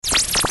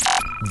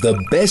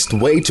The best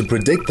way to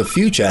predict the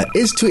future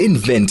is to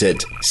invent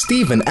it.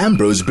 Stephen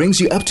Ambrose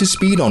brings you up to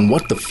speed on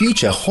what the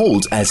future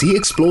holds as he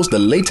explores the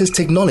latest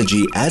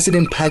technology as it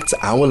impacts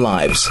our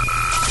lives.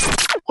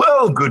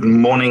 Well, good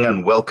morning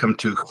and welcome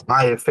to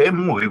High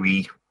FM, where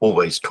we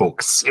always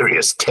talk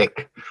serious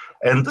tech.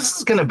 And this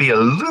is going to be a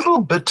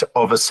little bit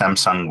of a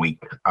Samsung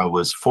week. I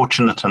was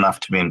fortunate enough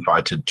to be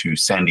invited to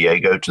San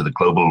Diego to the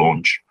global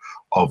launch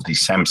of the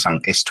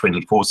Samsung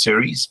S24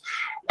 series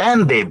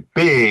and their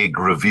big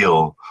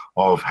reveal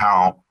of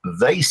how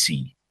they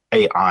see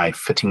AI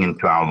fitting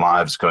into our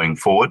lives going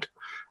forward.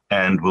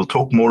 And we'll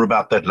talk more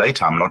about that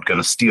later. I'm not going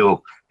to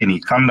steal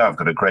any thunder. I've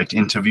got a great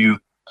interview.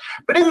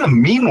 But in the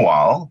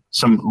meanwhile,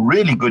 some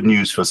really good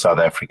news for South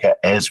Africa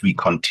as we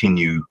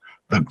continue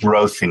the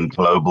growth in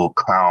global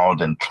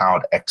cloud and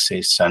cloud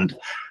access. And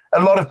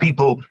a lot of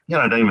people,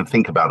 don't even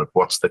think about it.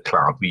 What's the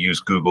cloud? We use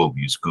Google,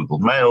 we use Google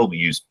Mail, we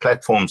use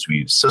platforms, we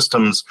use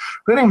systems.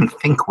 We don't even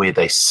think where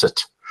they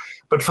sit.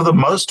 But for the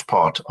most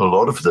part, a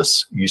lot of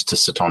this used to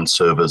sit on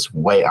servers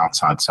way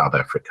outside South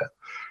Africa.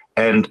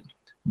 And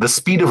the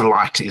speed of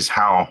light is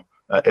how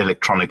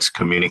electronics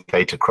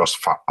communicate across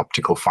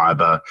optical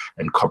fiber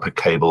and copper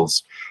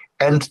cables.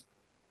 And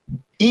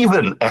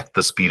even at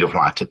the speed of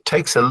light, it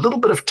takes a little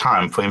bit of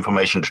time for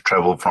information to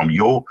travel from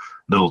your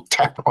little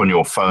tap on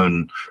your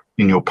phone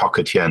in your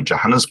pocket here in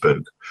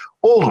Johannesburg,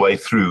 all the way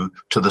through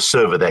to the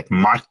server that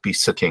might be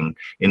sitting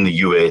in the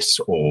US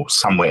or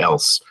somewhere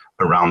else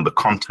around the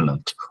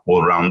continent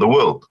or around the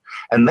world.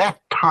 And that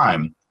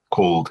time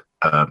called,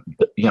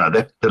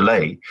 that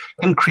delay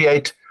can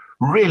create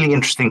really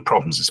interesting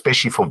problems,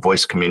 especially for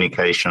voice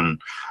communication.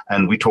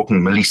 And we're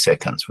talking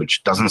milliseconds,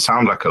 which doesn't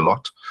sound like a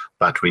lot,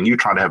 but when you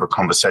try to have a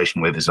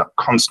conversation where there's a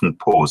constant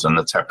pause, and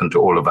it's happened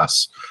to all of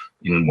us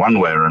in one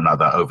way or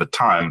another over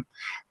time,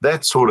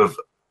 that sort of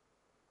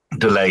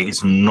delay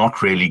is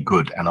not really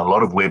good. And a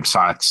lot of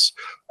websites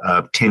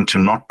tend to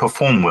not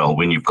perform well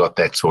when you've got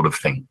that sort of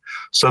thing.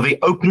 So the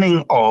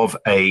opening of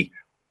a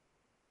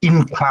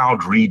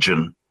in-cloud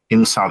region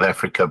in South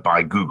Africa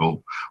by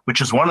Google, which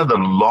is one of the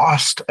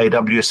last.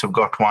 AWS have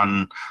got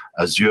one,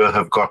 Azure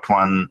have got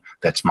one,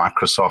 that's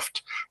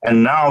Microsoft,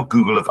 and now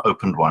Google have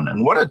opened one.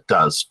 And what it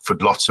does for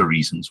lots of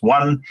reasons.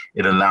 One,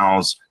 it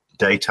allows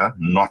data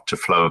not to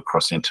flow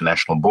across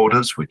international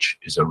borders, which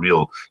is a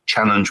real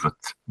challenge with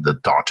the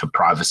data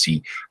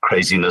privacy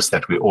craziness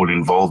that we're all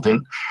involved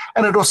in.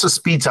 And it also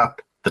speeds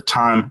up the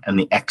time and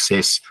the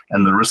access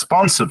and the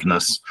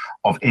responsiveness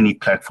of any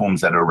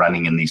platforms that are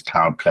running in these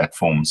cloud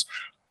platforms.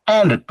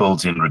 And it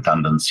builds in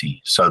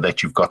redundancy so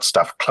that you've got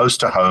stuff close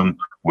to home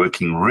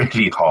working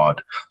really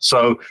hard.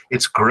 So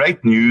it's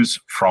great news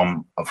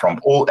from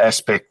all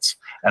aspects.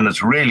 And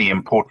it's really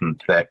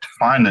important that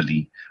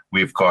finally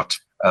we've got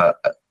a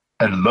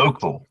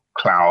local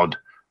cloud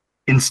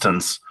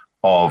instance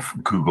of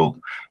Google.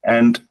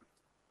 And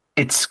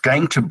it's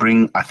going to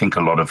bring, I think,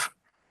 a lot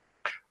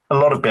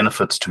of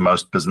benefits to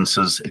most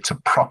businesses. It's a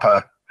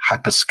proper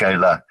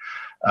hyperscaler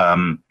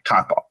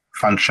type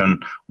function.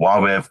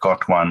 Huawei have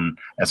got one.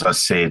 As I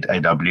said,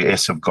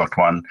 AWS have got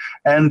one.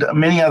 And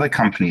many other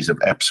companies have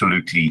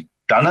absolutely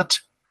done it.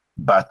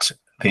 But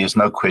there's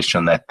no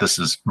question that this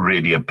is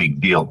really a big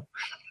deal.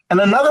 And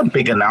another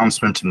big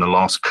announcement in the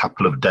last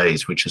couple of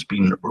days, which has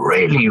been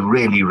really,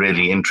 really,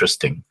 really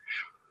interesting,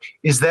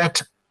 is that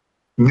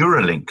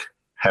Neuralink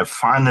have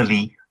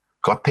finally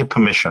got their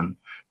permission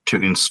to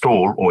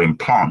install or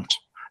implant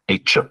a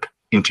chip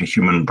into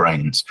human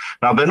brains.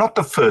 Now, they're not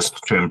the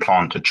first to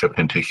implant a chip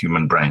into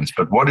human brains,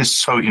 but what is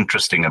so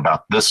interesting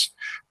about this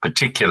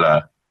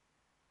particular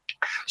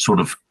sort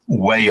of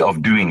way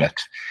of doing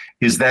it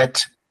is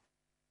that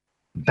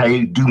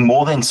they do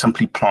more than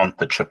simply plant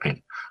the chip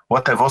in.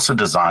 What they've also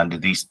designed are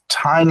these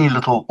tiny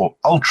little or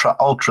ultra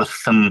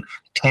thin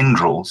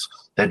tendrils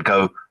that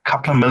go a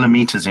couple of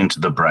millimeters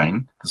into the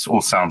brain. This all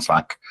sounds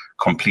like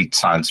complete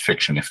science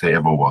fiction if there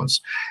ever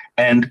was,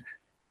 and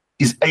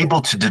is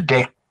able to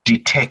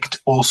detect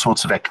all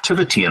sorts of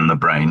activity in the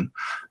brain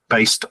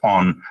based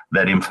on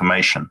that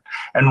information.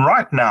 And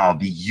right now,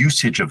 the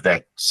usage of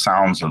that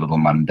sounds a little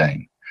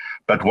mundane.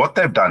 But what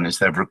they've done is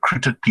they've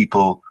recruited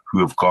people who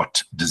have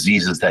got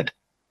diseases that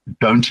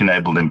don't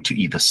enable them to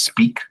either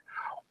speak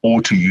or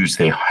to use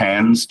their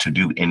hands to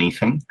do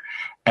anything.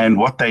 And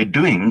what they're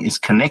doing is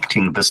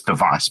connecting this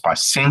device by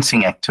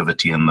sensing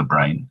activity in the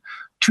brain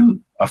to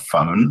a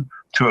phone,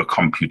 to a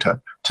computer,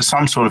 to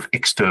some sort of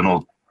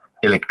external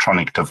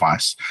electronic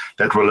device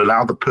that will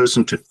allow the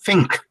person to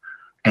think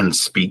and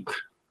speak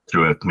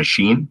through a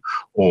machine,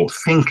 or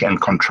think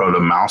and control a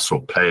mouse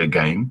or play a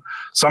game.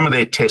 Some of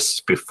their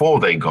tests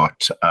before they got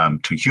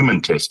to human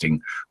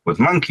testing with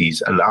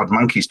monkeys allowed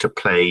monkeys to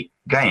play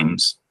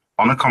games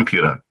on a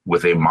computer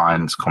with their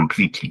minds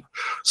completely.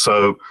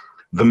 So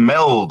the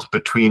meld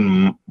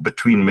between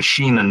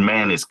machine and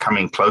man is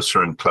coming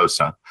closer and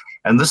closer.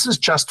 And this is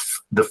just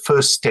the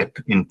first step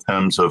in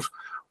terms of,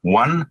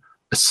 one,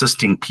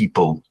 assisting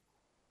people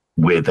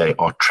where they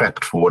are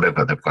trapped for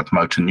whatever. They've got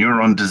motor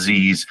neuron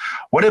disease,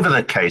 whatever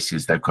the case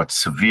is. They've got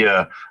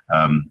severe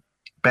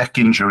back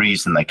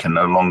injuries and they can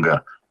no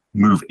longer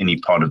move any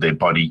part of their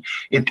body.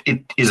 It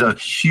is a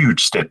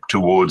huge step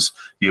towards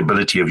the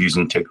ability of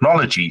using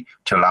technology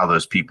to allow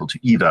those people to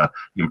either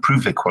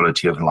improve their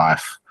quality of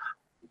life,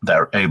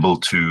 they're able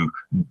to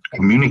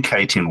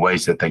communicate in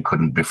ways that they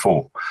couldn't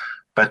before.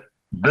 But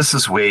this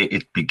is where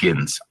it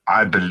begins.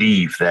 I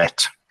believe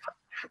that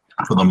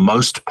for the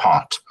most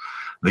part,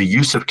 the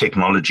use of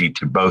technology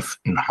to both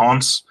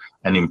enhance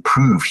and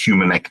improve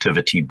human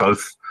activity,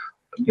 both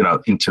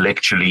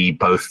intellectually,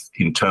 both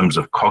in terms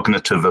of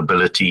cognitive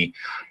ability,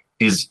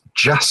 is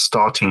just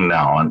starting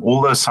now. And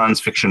all those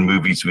science fiction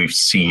movies we've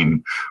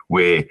seen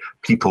where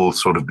people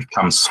sort of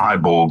become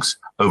cyborgs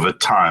over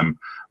time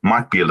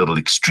might be a little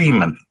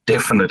extreme and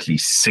definitely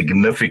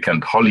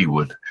significant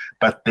Hollywood,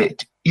 but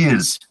that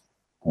is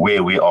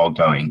where we are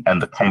going.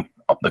 And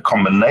the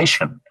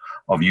combination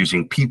of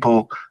using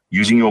people,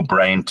 using your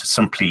brain to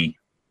simply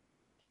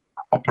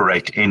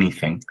operate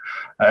anything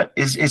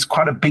is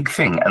quite a big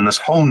thing. And this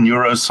whole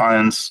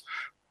neuroscience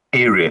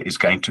area is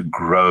going to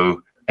grow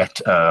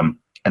at an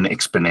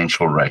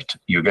exponential rate.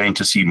 You're going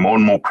to see more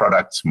and more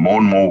products, more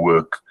and more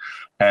work,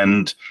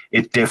 and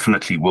it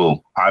definitely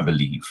will, I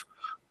believe,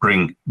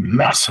 bring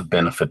massive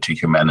benefit to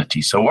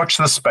humanity. So watch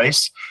this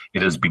space.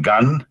 It has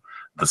begun.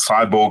 The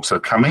cyborgs are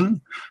coming,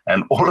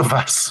 and all of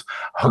us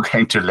are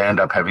going to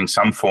land up having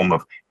some form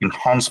of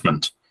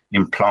enhancement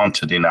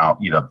implanted in our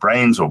either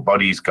brains or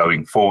bodies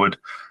going forward.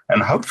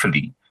 And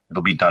hopefully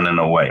it'll be done in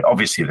a way.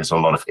 Obviously, there's a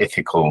lot of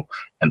ethical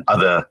and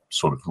other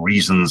sort of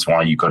reasons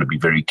why you've got to be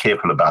very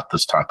careful about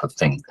this type of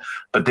thing.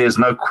 But there's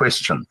no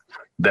question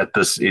that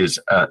this is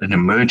an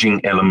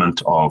emerging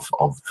element of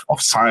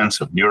science,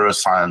 of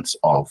neuroscience,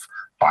 of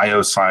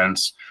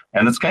bioscience,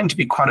 and it's going to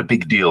be quite a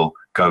big deal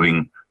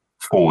going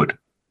forward.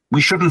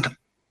 We shouldn't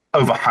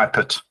overhype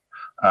it.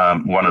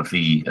 One of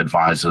the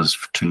advisors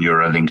to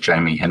Neuralink,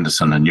 Jamie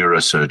Henderson, a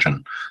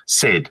neurosurgeon,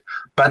 said,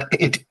 but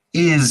it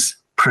is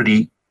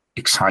pretty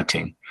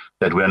exciting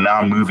that we're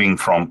now moving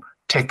from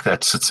tech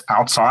that sits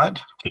outside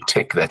to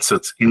tech that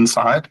sits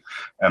inside.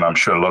 And I'm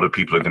sure a lot of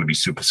people are going to be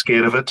super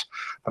scared of it.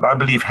 But I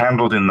believe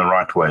handled in the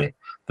right way,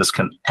 this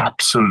can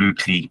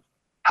absolutely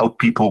help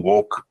people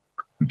walk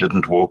who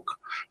didn't walk,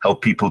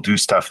 help people do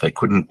stuff they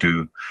couldn't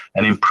do,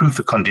 and improve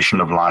the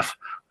condition of life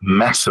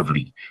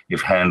massively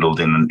if handled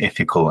in an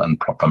ethical and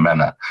proper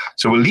manner.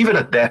 So we'll leave it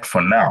at that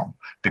for now,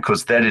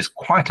 because that is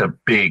quite a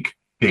big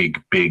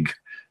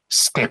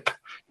step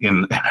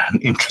in an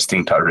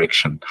interesting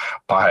direction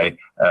by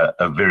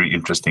a very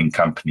interesting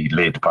company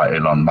led by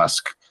Elon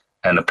Musk.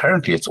 And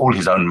apparently it's all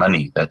his own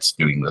money that's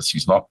doing this.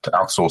 He's not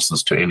outsourced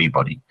this to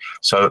anybody.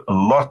 So a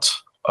lot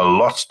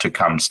to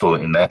come still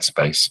in that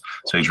space.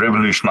 So he's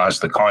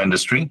revolutionized the car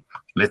industry.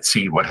 Let's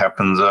see what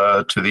happens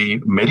to the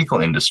medical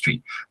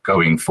industry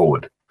going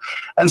forward.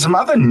 And some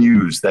other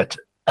news that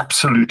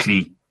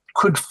absolutely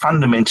could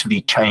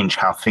fundamentally change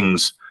how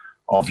things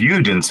are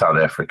viewed in South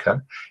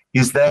Africa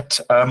is that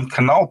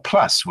Canal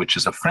Plus, which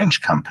is a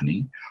French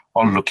company,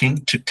 are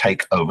looking to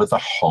take over the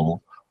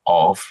whole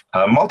of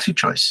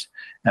MultiChoice.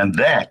 And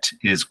that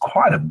is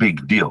quite a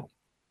big deal.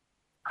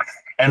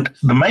 And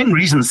the main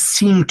reasons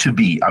seem to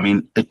be,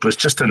 it was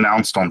just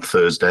announced on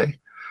Thursday,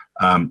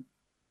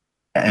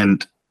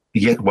 last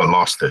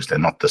Thursday,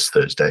 not this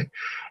Thursday.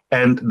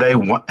 And they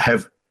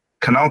have,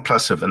 Canal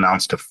Plus have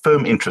announced a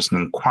firm interest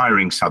in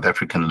acquiring South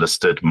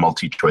African-listed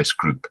MultiChoice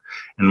Group.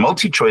 And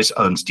MultiChoice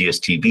owns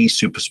DStv,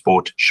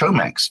 SuperSport,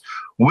 Showmax,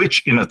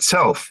 which in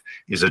itself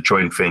is a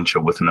joint venture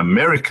with an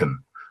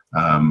American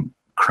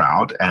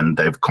crowd, and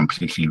they've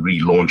completely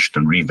relaunched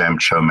and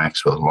revamped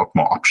Showmax with a lot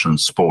more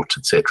options, sport,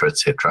 etc.,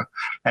 etc.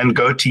 And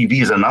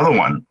GoTV is another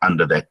one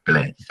under that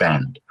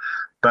band.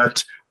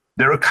 But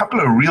there are a couple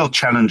of real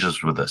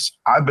challenges with this.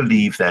 I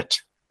believe that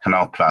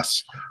Canal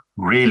Plus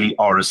really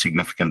are a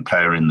significant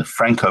player in the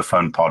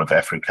Francophone part of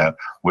Africa,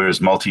 whereas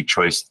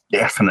MultiChoice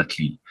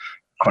definitely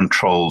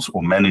controls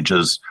or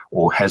manages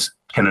or has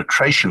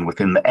penetration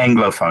within the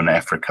Anglophone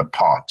Africa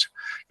part,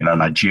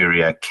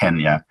 Nigeria,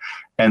 Kenya.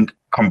 And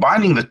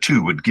combining the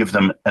two would give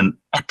them an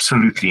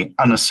absolutely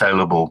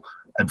unassailable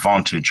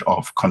advantage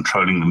of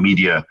controlling the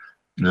media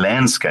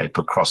landscape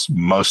across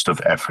most of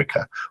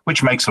Africa,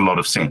 which makes a lot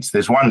of sense.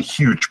 There's one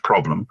huge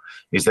problem,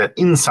 is that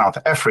in South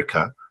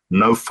Africa,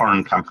 no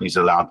foreign company is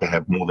allowed to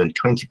have more than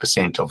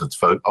 20%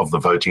 of the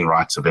voting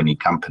rights of any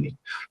company.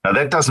 Now,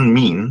 that doesn't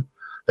mean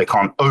they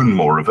can't own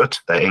more of it.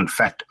 They, in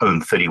fact,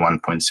 own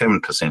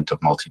 31.7% of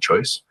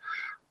MultiChoice,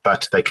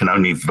 but they can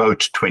only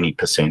vote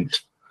 20%.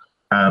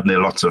 There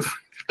are lots of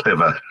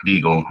clever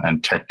legal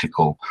and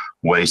tactical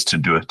ways to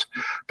do it.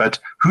 But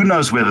who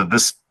knows whether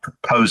this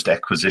proposed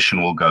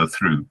acquisition will go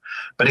through.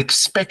 But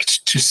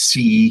expect to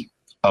see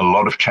a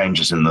lot of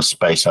changes in this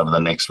space over the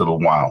next little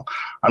while.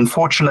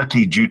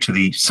 Unfortunately,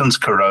 since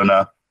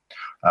Corona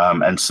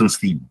and since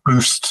the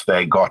boost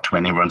they got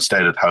when everyone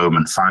stayed at home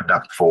and signed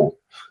up for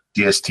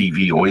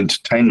DStv or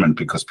entertainment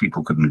because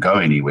people couldn't go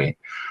anywhere,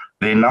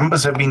 their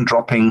numbers have been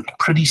dropping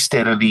pretty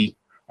steadily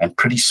and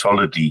pretty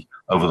solidly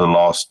over the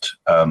last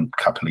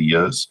couple of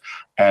years.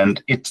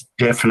 And it's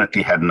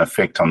definitely had an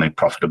effect on their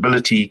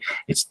profitability.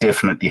 It's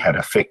definitely had an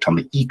effect on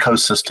the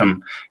ecosystem.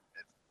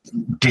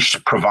 dish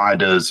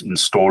providers,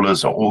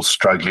 installers are all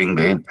struggling.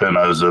 Their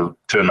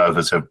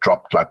turnovers have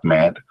dropped like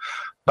mad.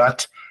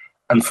 But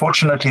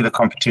unfortunately, the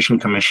Competition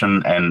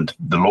Commission and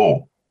the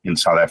law in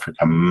South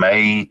Africa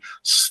may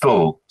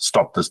still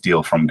stop this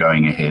deal from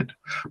going ahead.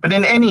 But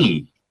in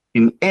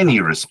any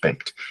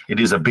respect, it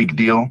is a big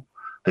deal.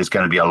 There's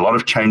going to be a lot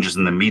of changes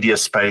in the media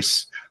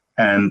space,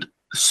 and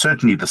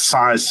certainly the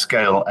size,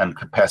 scale, and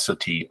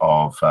capacity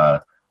of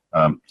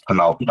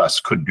Canal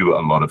Plus could do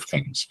a lot of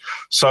things.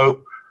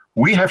 So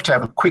we have to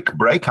have a quick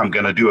break. I'm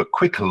going to do a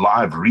quick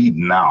live read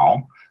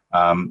now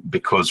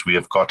because we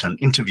have got an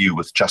interview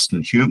with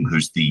Justin Hume,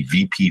 who's the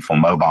VP for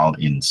mobile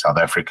in South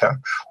Africa,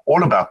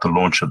 all about the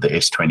launch of the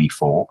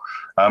S24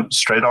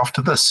 straight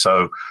after this.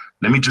 So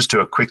let me just do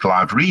a quick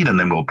live read, and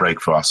then we'll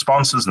break for our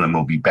sponsors, and then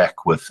we'll be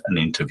back with an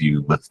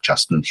interview with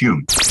Justin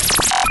Hume.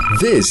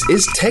 This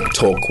is Tech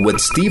Talk with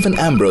Stephen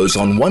Ambrose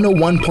on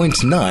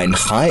 101.9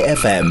 High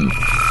FM.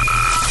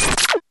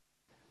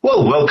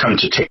 Well, welcome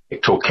to Tech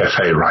Talk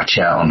Cafe right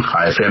here on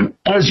High FM,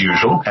 as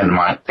usual, and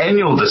my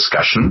annual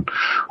discussion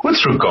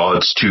with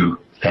regards to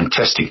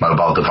fantastic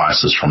mobile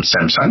devices from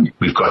Samsung.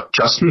 We've got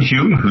Justin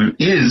Hume, who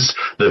is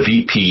the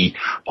VP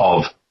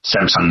of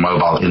Samsung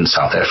Mobile in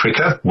South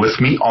Africa, with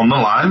me on the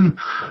line.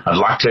 I'd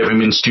like to have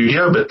him in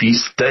studio, but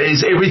these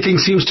days everything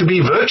seems to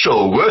be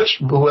virtual.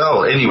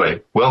 Well,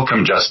 anyway,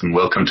 welcome, Justin.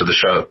 Welcome to the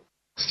show.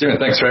 Stephen,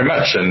 thanks very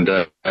much, and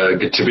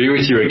good to be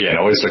with you again. I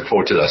always look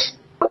forward to this.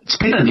 It's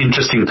been an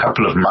interesting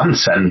couple of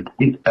months, and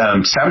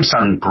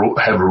Samsung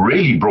have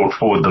really brought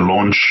forward the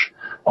launch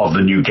of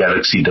the new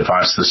Galaxy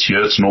device this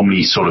year. It's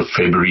normally sort of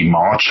February,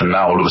 March, and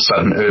now all of a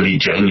sudden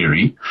early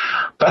January.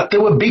 But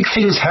there were big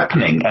things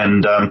happening,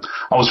 and I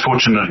was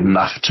fortunate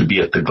enough to be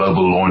at the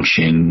global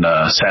launch in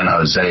San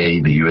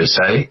Jose, the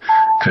USA,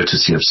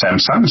 courtesy of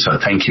Samsung.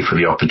 So thank you for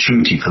the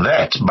opportunity for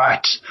that.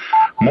 But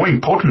more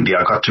importantly,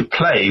 I got to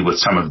play with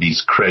some of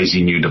these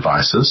crazy new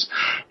devices,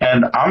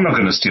 and I'm not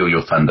going to steal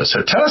your thunder.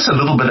 So tell us a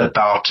little bit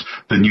about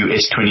the new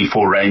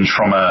S24 range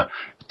from a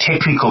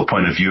technical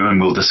point of view,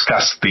 and we'll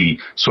discuss the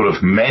sort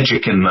of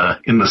magic in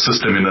the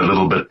system in a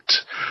little bit.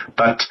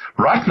 But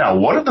right now,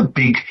 what are the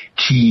big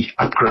key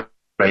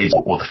upgrades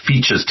or the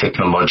features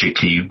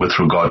technologically with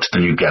regard to the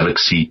new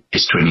Galaxy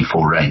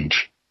S24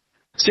 range?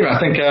 Steve,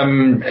 I think,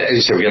 as you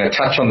said, we're going to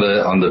touch on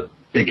the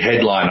big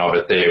headline of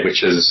it there,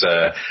 which is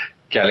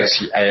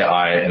Galaxy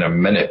AI in a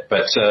minute.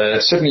 But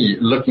certainly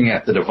looking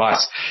at the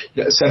device,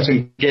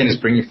 Samsung again is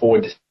bringing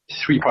forward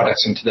 3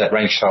 products into that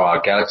range. So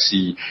our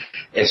Galaxy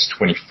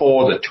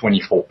S24, the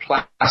 24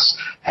 Plus,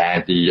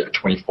 and the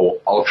 24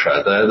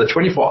 Ultra. The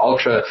 24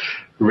 Ultra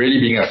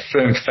really being a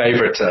firm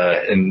favorite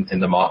in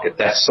the market.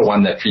 That's the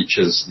one that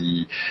features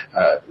the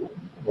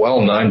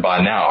well known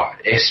by now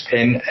S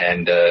Pen,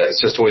 and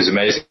it's just always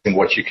amazing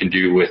what you can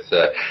do with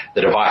the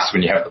device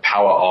when you have the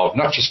power of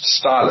not just a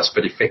stylus,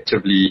 but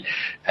effectively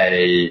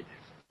a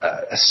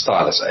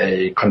stylus,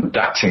 a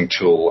conducting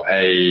tool,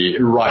 a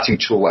writing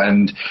tool,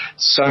 and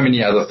so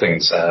many other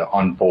things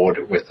on board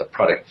with the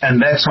product.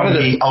 And that's on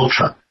the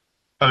Ultra.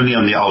 Only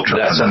on the Ultra.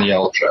 That's on the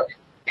Ultra.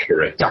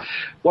 Correct. Yeah.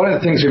 One of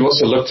the things we've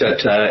also looked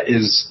at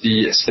is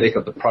the aesthetic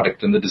of the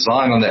product and the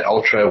design on that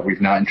Ultra. We've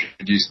now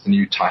introduced the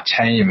new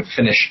titanium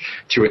finish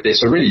to it there.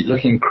 So really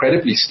looking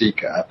incredibly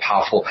sleek,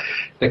 powerful.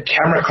 The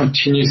camera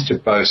continues to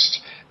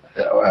boast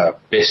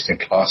best in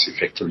class,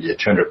 effectively a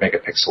 200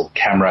 megapixel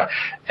camera,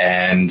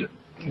 and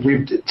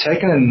we've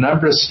taken a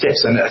number of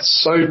steps, and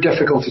it's so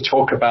difficult to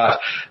talk about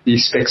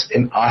these specs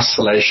in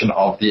isolation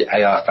of the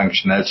AI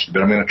functionality,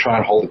 but I'm going to try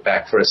and hold it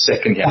back for a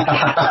second here.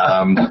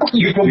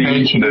 You can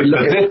mention it,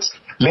 but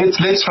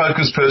let's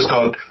focus first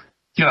on,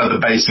 the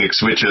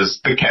basics, which is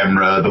the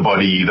camera, the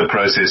body, the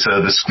processor,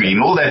 the screen,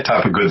 all that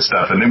type of good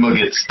stuff, and then we'll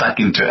get stuck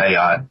into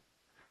AI.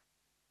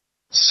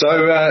 So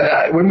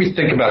when we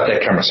think about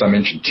that camera, so I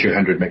mentioned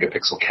 200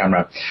 megapixel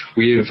camera,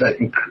 we've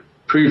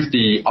improved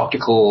the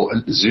optical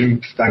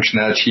zoom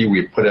functionality.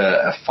 We put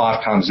a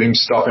 5-time zoom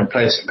stop in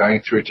place,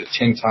 going through to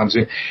 10-time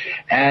zoom.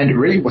 And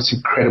really what's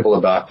incredible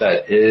about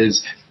that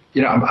is,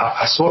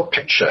 I saw a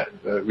picture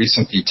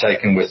recently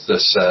taken with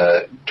this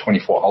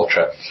 24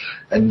 Ultra,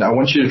 and I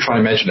want you to try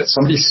and imagine it.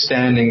 Somebody's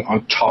standing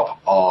on top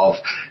of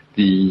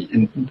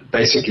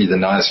basically the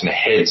knives and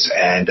heads,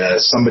 and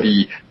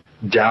somebody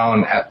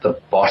down at the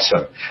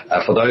bottom.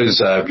 For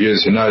those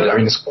viewers who know,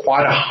 it's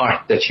quite a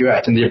height that you're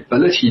at, and the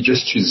ability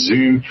just to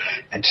zoom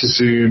and to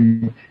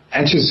zoom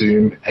and to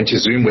zoom and to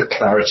zoom with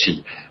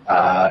clarity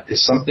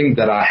is something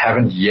that I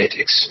haven't yet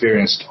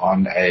experienced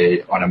on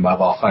a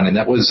mobile phone, and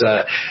that was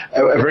a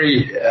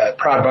very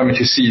proud moment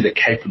to see the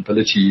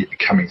capability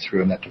coming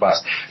through in that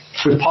device.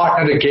 We've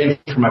partnered again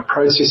from a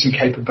processing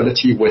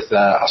capability with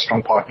our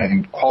strong partner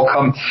in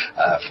Qualcomm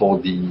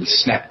for the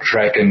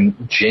Snapdragon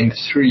Gen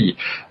 3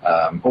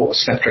 or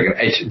Snapdragon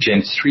 8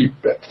 Gen 3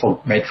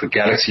 made for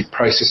Galaxy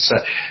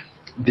processor,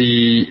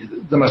 the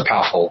most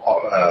powerful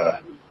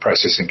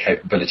processing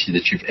capability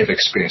that you've ever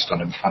experienced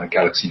on a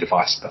Galaxy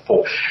device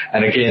before.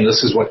 And again,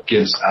 this is what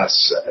gives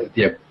us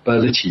the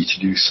ability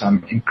to do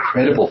some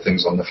incredible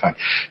things on the phone.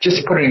 Just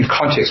to put it in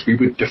context, we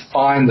would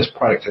define this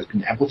product as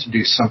being able to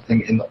do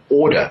something in the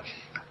order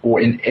or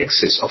in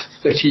excess of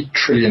 30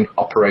 trillion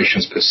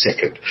operations per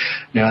second.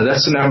 Now,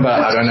 that's a number,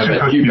 I don't know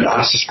about you, but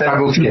I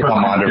struggle to get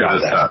my mind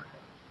around that.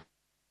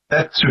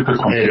 That's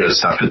supercomputer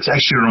stuff. It's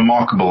actually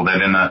remarkable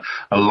that in a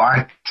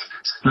light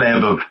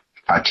slab of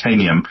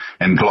titanium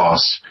and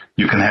glass,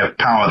 you can have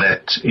power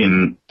that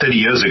in 30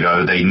 years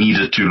ago they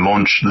needed to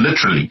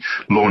literally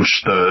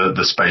launch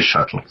the space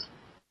shuttle.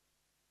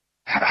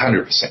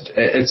 100%.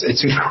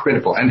 It's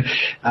incredible. And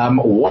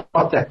what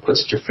that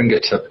puts at your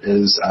fingertip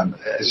is, as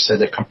I said,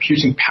 that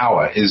computing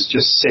power is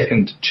just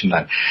second to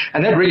none.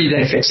 And that really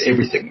then affects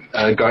everything,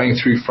 going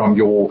through from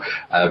your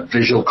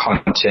visual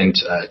content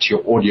to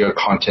your audio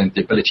content,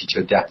 the ability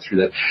to adapt through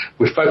that.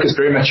 We focus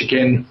very much,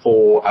 again,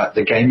 for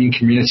the gaming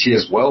community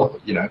as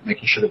well,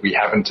 making sure that we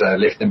haven't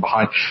left them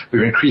behind.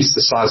 We've increased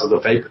the size of the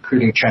vapor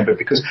cooling chamber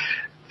because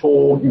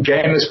for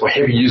gamers, for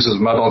heavy users of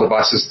mobile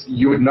devices,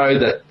 you would know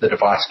that the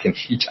device can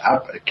heat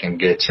up. It can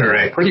get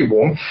pretty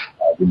warm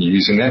when you're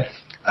using that.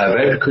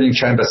 Vapor cooling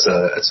chamber,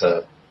 it's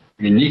a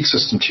unique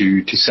system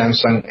to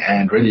Samsung,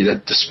 and really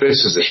that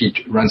disperses the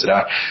heat, runs it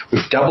out.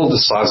 We've doubled the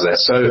size of that.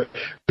 So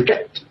we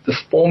get the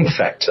form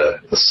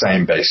factor the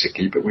same,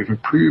 basically, but we've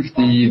improved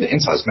the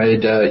insides,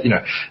 made,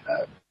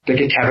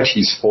 bigger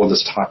cavities for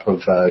this type of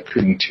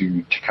cooling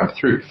to come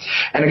through.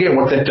 And again,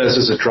 what that does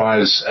is it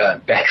drives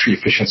battery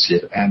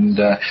efficiency, and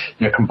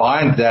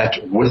combine that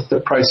with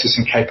the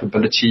processing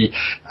capability.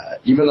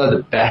 Even though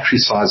the battery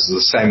size is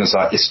the same as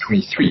our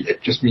S23,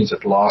 it just means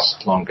it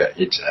lasts longer.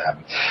 It's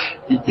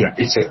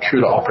a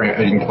cooler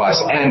operating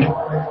device, and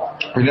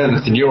we know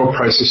that the neural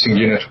processing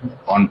unit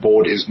on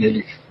board is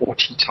nearly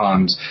 40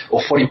 times or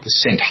 40%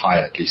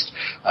 higher, at least,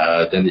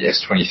 than the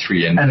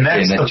S23. And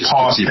that's again, the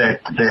part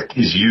that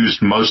is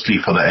used mostly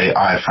for the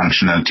AI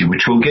functionality,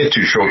 which we'll get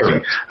to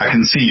shortly. I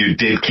can see you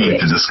dead keen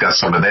to discuss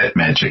some of that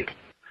magic.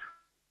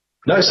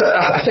 No, so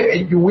I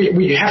think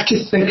we have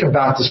to think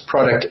about this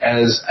product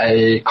as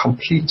a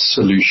complete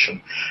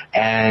solution.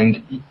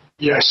 And,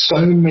 so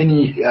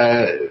many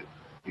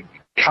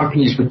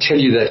companies would tell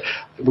you that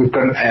we've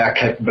got an AI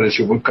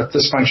capability, we've got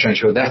this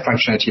functionality or that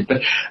functionality, but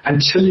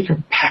until you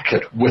can pack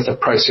it with a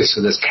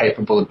processor that's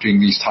capable of doing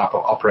these type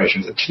of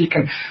operations, until you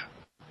can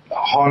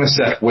harness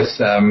that with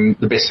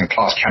the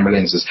best-in-class camera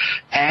lenses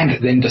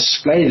and then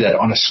display that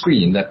on a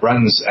screen that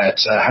runs at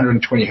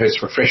 120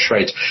 hertz refresh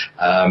rate,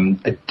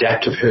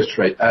 adaptive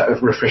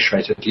refresh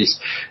rate at least,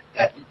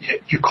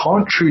 you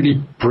can't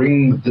truly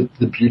bring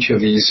the beauty of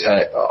these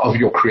of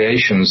your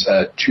creations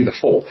to the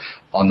fore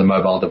on the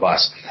mobile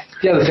device.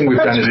 The other thing we've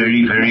done is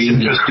very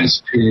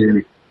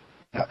interesting.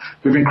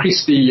 We've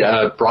increased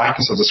the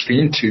brightness of the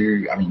screen to,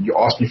 you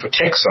asked me for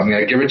text, so I'm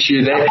going to give it to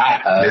you there,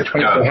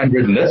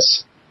 2400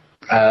 nits.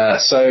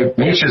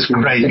 Which is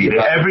crazy.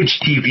 The average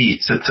TV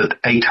sits at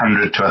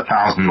 800 to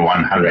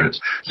 1100.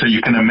 So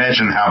you can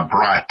imagine how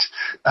bright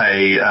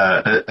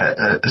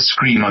a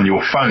screen on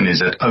your phone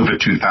is at over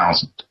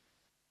 2000.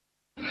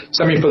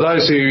 So, for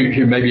those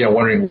who maybe are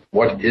wondering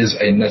what is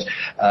a nit,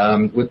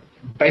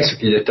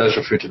 basically it does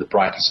refer to the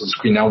brightness of the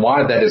screen. Now,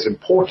 why that is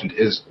important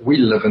is we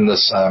live in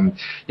this,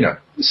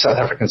 South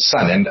African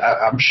sun, and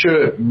I'm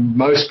sure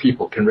most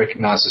people can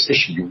recognize this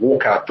issue. You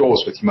walk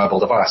outdoors with your mobile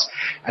device,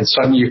 and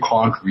suddenly you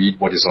can't read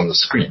what is on the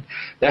screen.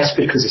 That's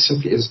because there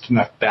simply isn't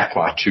enough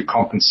backlight to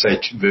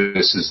compensate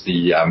versus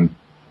the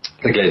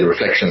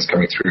reflections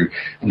coming through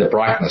in the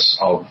brightness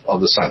of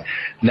the sun.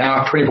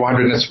 Now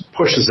 2400 nits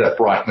pushes that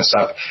brightness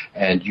up,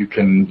 and you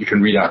can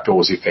read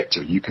outdoors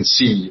effectively. You can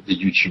see the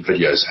YouTube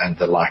videos and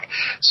the like.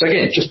 So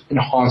again, just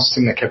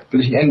enhancing the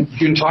capability. And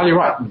you're entirely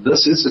right.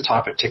 This is the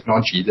type of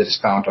technology that is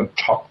found on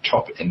top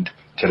end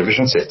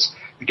television sets.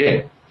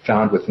 Again,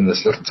 found within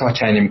this little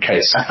titanium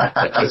case that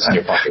fits in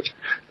your pocket.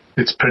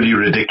 It's pretty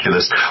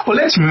ridiculous. Well,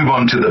 let's move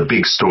on to the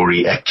big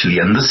story, actually.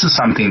 And this is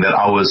something that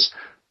I was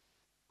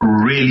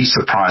really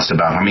surprised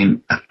about.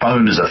 A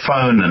phone is a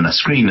phone and a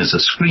screen is a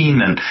screen,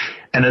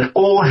 and it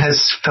all has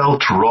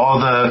felt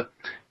rather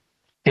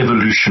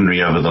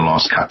evolutionary over the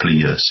last couple of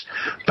years.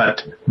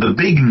 But the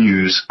big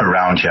news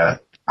around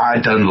here,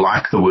 I don't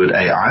like the word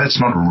AI.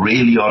 It's not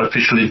really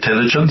artificial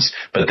intelligence,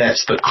 but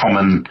that's the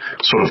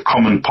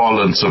common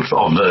parlance of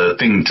the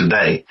thing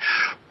today.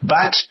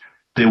 But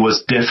there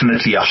was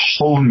definitely a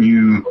whole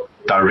new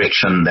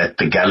direction that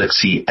the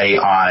Galaxy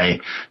AI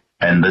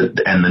and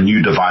the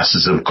new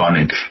devices have gone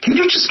in. Can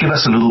you just give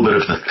us a little bit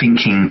of the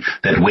thinking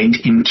that went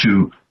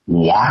into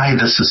why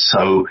this is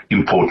so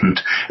important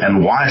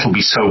and why it'll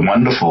be so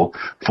wonderful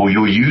for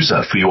your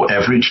user, for your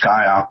average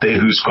guy out there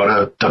who's got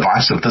a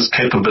device of this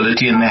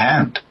capability in their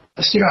hand?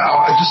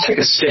 I'll just take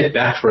a step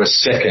back for a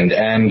second,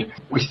 and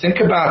we think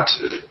about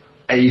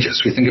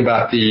ages. We think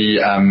about the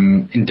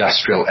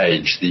industrial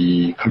age,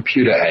 the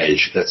computer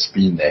age that's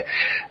been there.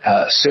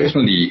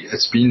 Certainly,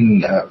 it's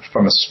been,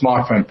 from a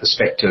smartphone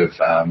perspective,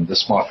 the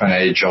smartphone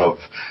age of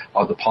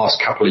the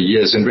past couple of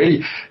years. And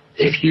really,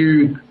 if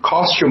you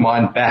cast your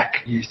mind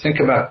back, you think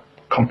about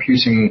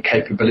computing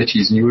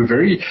capabilities, and you were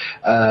very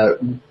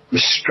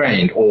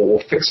restrained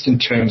or fixed in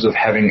terms of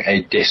having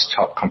a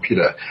desktop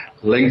computer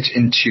linked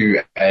into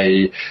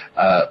a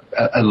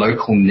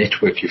local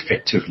network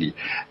effectively.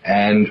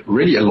 And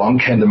really along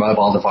came the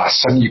mobile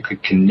device. Suddenly you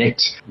could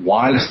connect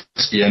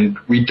wirelessly, and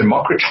we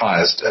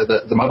democratized,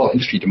 the mobile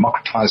industry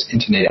democratized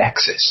internet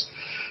access.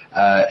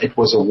 It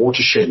was a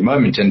watershed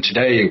moment, and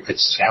today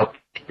it's helped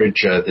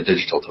bridge the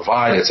digital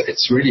divide.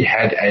 It's really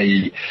had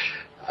a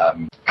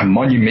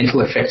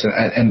monumental effect,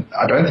 and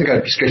I don't think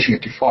I'd be stretching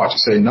it too far to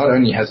say not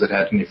only has it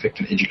had an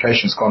effect on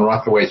education, it's gone right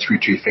the way through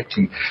to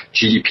affecting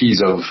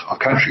GDPs of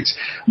countries.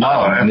 No,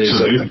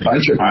 absolutely. I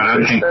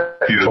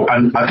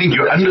think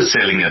you're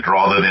underselling it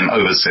rather than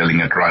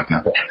overselling it right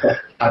now.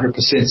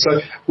 100%.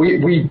 So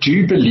we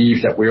do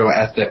believe that we are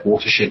at that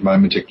watershed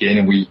moment again,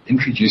 and we're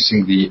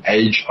introducing the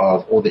age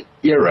of, or the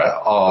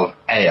era of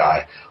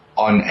AI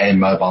on a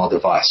mobile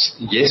device.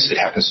 Yes, it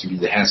happens to be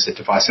the handset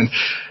device. And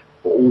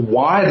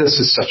why this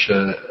is such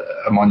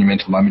a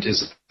monumental moment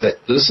is that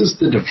this is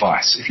the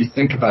device, if you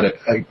think about it,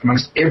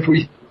 amongst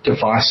every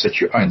device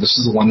that you own, this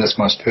is the one that's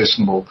most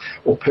personable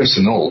or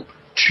personal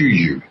to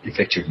you,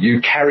 effectively.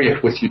 You carry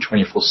it with you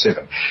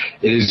 24/7.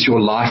 It is your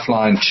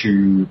lifeline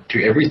to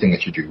everything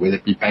that you do, whether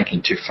it be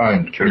banking, to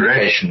phone,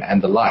 communication,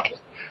 and the like.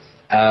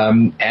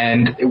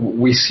 And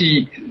we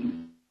see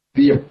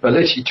the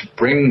ability to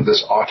bring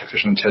this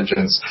artificial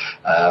intelligence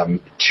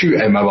to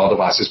a mobile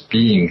device as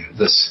being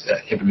this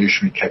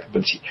evolutionary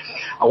capability.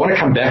 I want to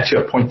come back to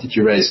a point that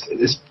you raised.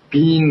 There's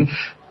been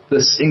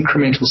this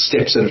incremental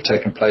steps that have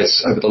taken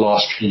place over the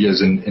last few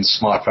years in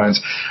smartphones.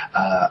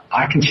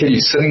 I can tell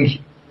you,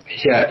 sitting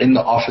here in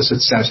the office at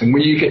Samsung,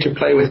 where you get to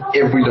play with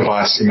every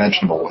device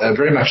imaginable,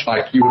 very much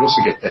like you would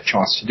also get that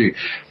chance to do.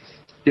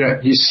 You know,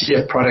 you see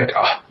a product,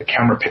 the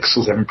camera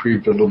pixels have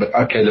improved a little bit.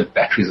 Okay, the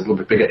battery's a little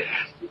bit bigger.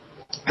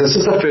 This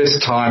is the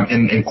first time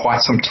in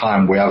quite some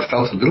time where I've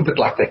felt a little bit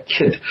like that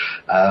kid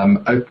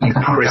opening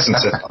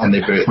presents on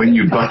their birthday. When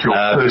you got your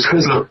first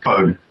flip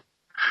phone.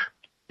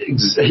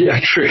 Yeah,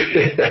 true.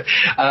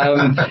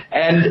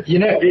 And, you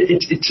know,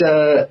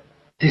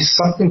 there's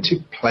something to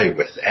play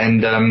with.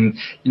 And,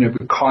 you know,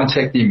 we can't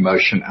take the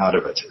emotion out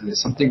of it. There's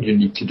something you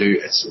need to do.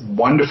 It's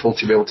wonderful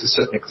to be able to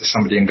sit next to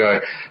somebody and go,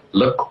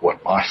 look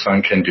what my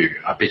phone can do.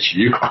 I bet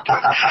you can't do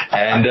it.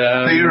 And,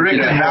 so you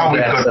reckon now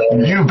we've got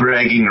new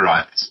bragging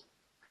rights?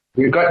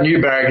 We've got new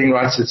bragging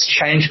rights. It's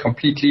changed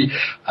completely.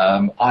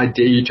 I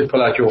dare you to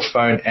pull out your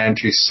phone and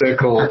to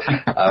circle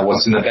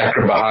what's in the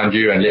background behind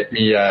you and let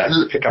me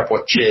pick up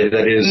what chair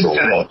that is.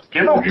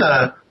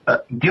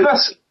 Give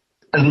us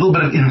a little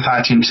bit of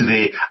insight into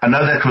I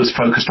know that was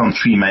focused on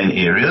three main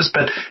areas,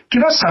 but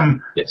give us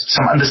some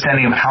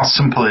understanding of how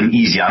simple and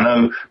easy. I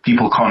know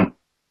people can't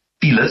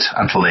feel it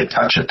until they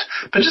touch it,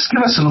 but just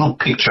give us a little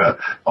picture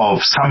of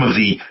some of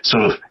the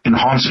sort of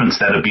enhancements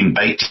that have been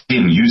baked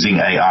in using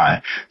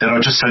AI that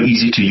are just so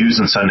easy to use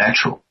and so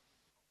natural.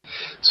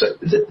 So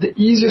the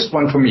easiest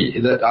one for me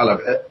that I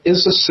love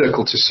is the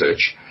circle to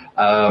search.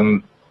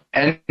 And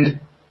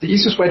the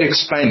easiest way to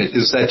explain it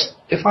is that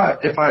if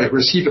I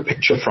receive a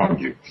picture from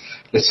you,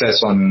 let's say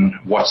it's on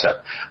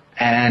WhatsApp,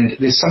 and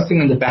there's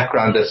something in the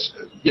background that,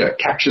 you know,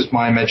 captures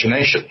my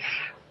imagination,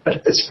 but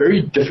it's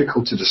very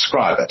difficult to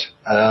describe it.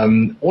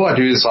 All I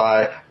do is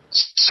I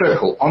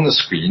circle on the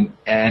screen,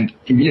 and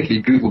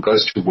immediately Google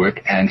goes to work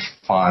and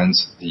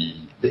finds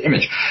the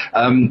image.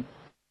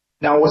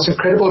 Now, what's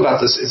incredible about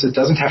this is it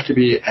doesn't have to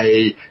be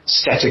a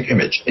static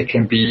image. It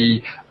can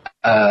be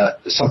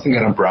something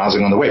that I'm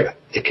browsing on the web.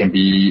 It can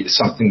be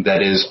something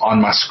that is on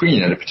my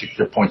screen at a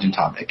particular point in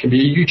time. It can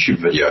be a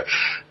YouTube video.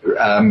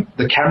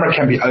 The camera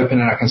can be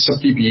open, and I can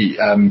simply be,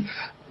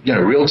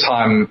 real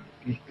time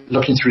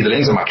looking through the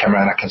lens of my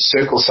camera, and I can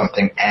circle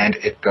something, and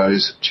it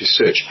goes to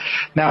search.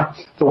 Now,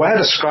 the way I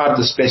described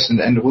this best,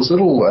 and it was a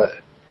little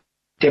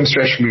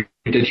demonstration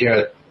we did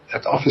here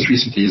at the office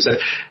recently, is that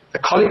a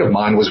colleague of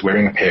mine was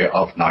wearing a pair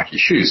of Nike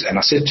shoes, and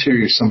I said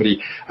to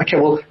somebody, okay,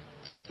 well,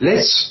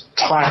 let's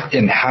type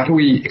in, how do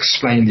we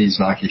explain these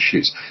Nike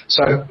shoes?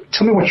 So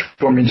tell me what you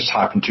want me to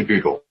type into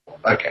Google.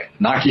 Okay,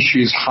 Nike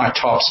shoes, high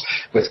tops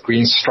with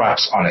green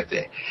stripes on it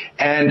there.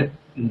 And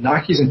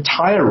Nike's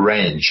entire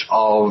range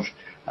of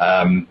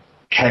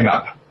came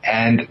up,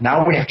 and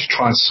now we have to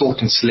try and sort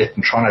and select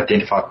and try and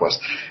identify what it was.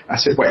 I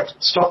said, wait,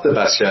 stop the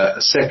bus here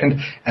a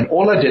second, and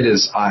all I did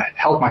is I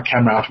held my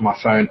camera out of my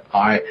phone,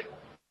 I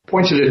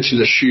pointed it to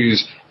the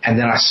shoes, and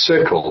then I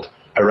circled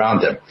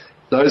around them.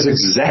 Those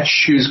exact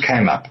shoes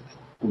came up,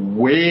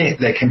 where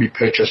they can be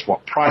purchased,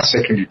 what price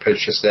they can be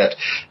purchased at,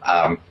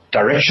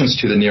 directions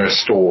to the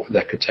nearest store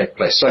that could take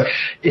place. So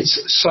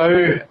it's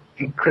so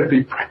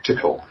incredibly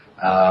practical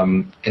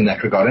in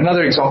that regard.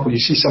 Another example, you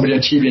see somebody on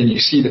TV and you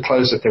see the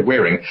clothes that they're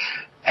wearing,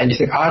 and you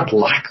think, I'd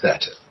like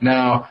that.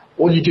 Now,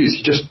 all you do is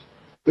you just,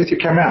 with your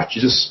camera out,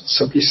 you just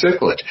simply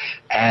circle it,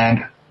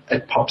 and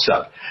it pops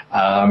up.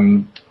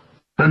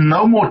 But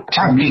no more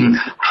typing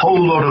a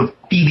whole lot of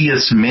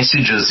tedious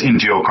messages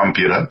into your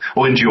computer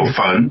or into your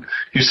phone.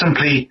 You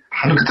simply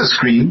look at the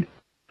screen,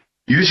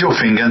 use your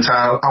finger and say,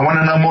 I want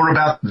to know more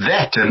about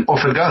that, and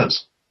off it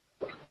goes.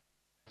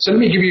 So let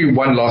me give you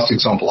one last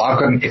example. I've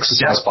got an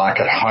exercise bike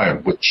at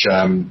home, which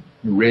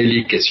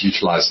really gets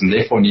utilized and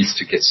therefore needs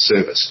to get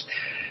serviced.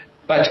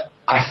 But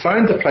I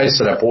phoned the place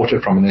that I bought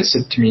it from, and they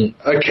said to me,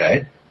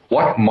 okay,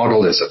 what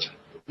model is it?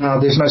 No,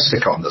 there's no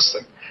sticker on this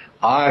thing.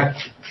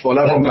 For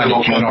love of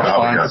money, cannot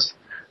find it.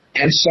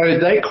 And so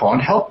they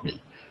can't help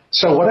me.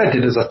 So what I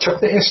did is I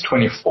took the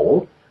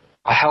S24,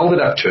 I held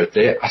it up to it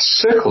there, I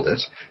circled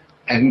it,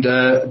 and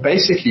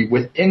basically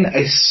within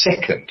a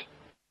second,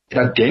 it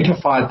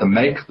identified the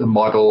make, the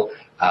model,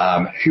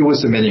 who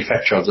was the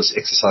manufacturer of this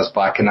exercise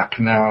bike, and I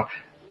can now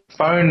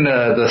phone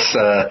this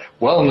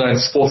well-known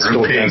sports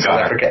store in South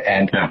Africa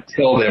and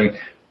tell them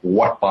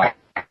what bike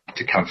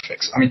to come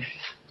fix. I mean,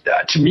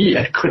 to me,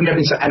 it couldn't have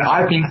been so. And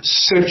I've been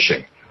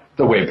searching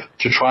the web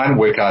to try and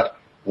work out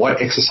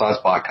what exercise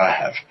bike I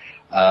have.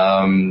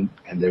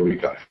 And there we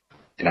go,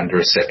 in under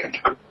a second.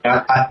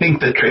 I think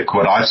the trick,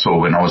 what I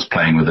saw when I was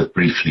playing with it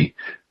briefly,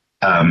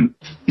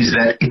 is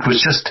that it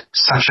was just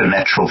such a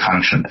natural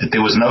function.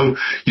 There was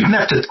you didn't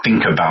have to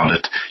think about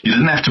it. You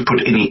didn't have to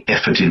put any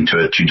effort into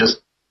it. You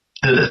just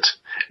did it.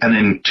 And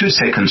in 2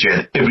 seconds, you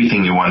had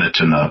everything you wanted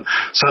to know.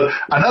 So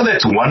I know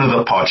that's one of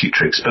the party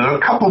tricks, but there are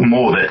a couple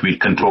more that we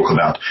can talk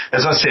about.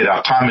 As I said,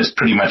 our time is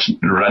pretty much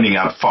running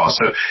out fast.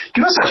 So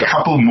give us a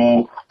couple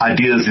more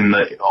ideas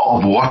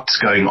of what's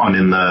going on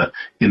in the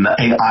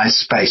AI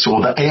space, or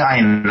the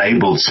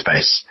AI-enabled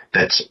space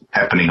that's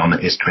happening on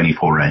the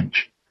S24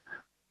 range.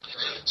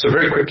 So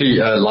very quickly,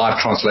 live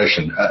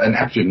translation, an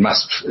absolute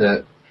must.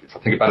 If I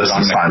think about it,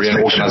 I'm in a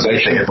Korean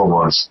organization. Ever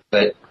was.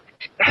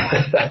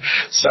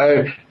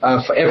 So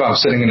forever I'm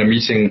sitting in a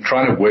meeting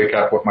trying to work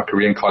out what my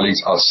Korean colleagues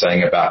are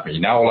saying about me.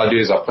 Now all I do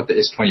is I put the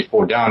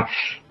S24 down,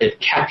 it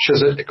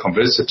captures it, it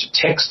converts it to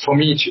text for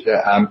me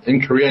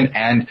in Korean,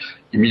 and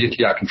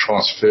immediately I can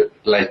translate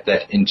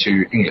that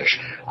into English.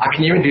 I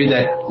can even do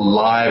that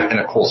live in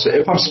a call. So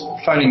if I'm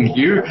phoning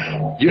you,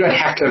 you don't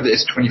have to have the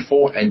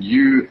S24, and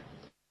you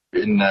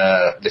in,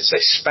 let's say,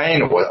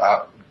 Spain,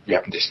 or you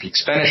happen to speak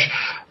Spanish,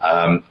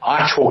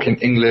 I talk in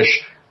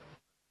English,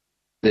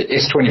 the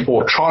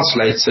S24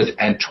 translates it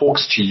and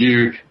talks to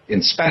you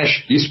in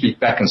Spanish, you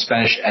speak back in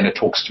Spanish, and it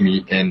talks to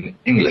me in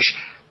English,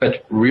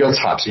 but real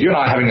time. So you and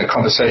I are having a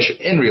conversation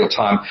in real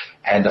time,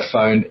 and the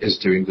phone is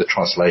doing the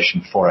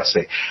translation for us.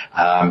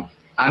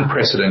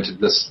 Unprecedented.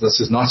 This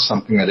is not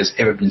something that has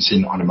ever been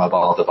seen on a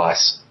mobile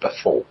device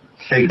before.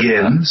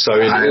 Again,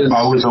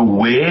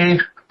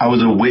 I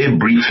was aware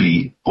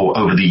briefly, or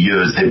over the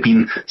years, there have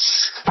been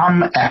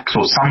some apps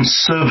or some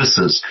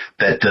services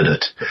that did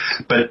it.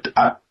 But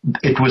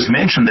it was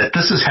mentioned that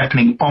this is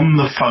happening on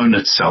the phone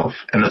itself,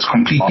 and it's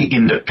completely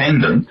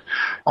independent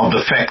of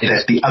the fact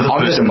that the other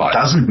person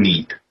doesn't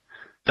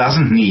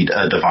need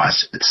a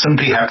device. It's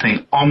simply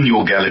happening on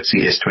your Galaxy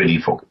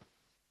S24.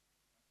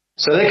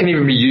 So they can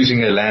even be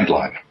using a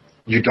landline.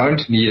 You don't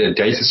need a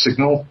data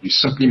signal. You're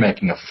simply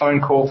making a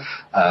phone call.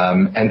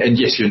 And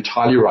yes, you're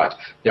entirely right.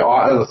 There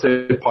are other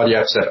third-party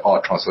apps that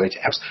are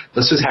translating apps.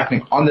 This is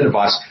happening on the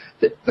device.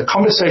 The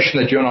conversation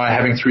that you and I are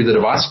having through the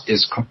device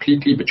is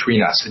completely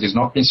between us. It is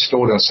not being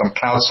stored on some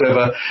cloud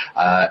server.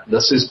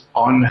 This is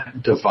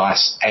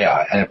on-device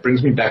AI. And it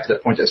brings me back to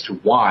that point as to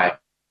why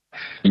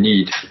you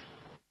need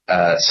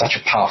such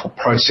a powerful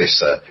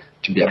processor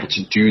to be able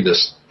to do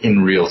this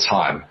in real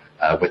time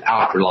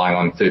without relying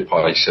on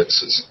third-party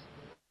services.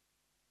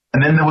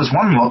 And then there was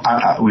one,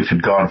 we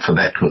could go on for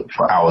that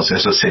for hours,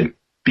 as I said,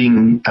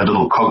 being a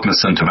little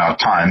cognizant of our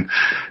time.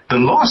 The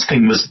last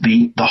thing was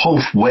the whole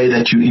way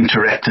that you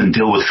interact and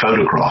deal with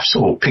photographs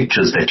or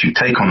pictures that you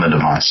take on the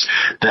device.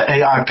 The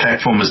AI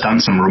platform has done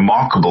some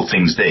remarkable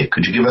things there.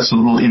 Could you give us a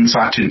little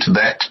insight into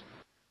that?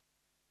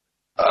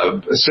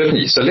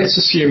 Certainly. So let's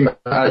assume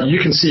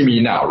you can see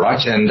me now, right?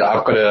 And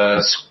I've got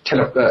a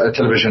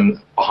television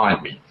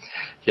behind me.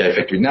 Yeah,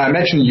 effectively. Now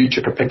imagine you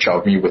took a picture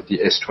of me with the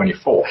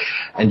S24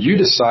 and you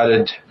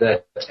decided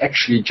that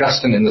actually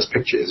Justin in this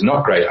picture is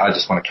not great. I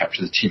just want to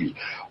capture the TV.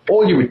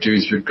 All you would do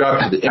is you'd go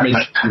up to the image.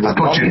 I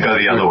thought you'd go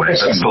the other way.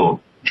 That's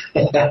all.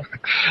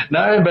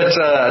 No, but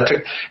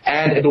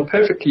and it'll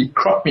perfectly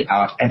crop me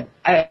out, and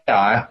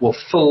AI will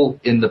fill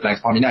in the blanks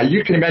for me. Now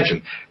you can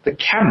imagine the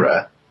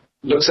camera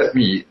looks at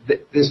me.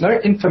 There's no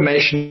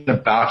information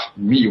about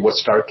me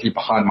what's directly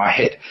behind my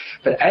head.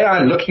 But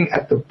AI, looking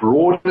at the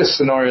broader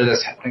scenario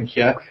that's happening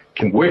here,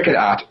 can work it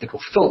out. It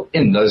will fill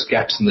in those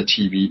gaps in the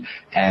TV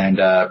and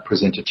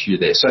present it to you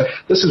there. So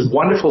this is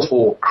wonderful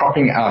for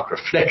cropping out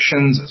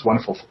reflections. It's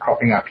wonderful for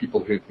cropping out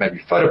people who've maybe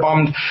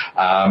photobombed.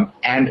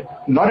 And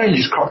not only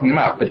just cropping them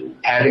out, but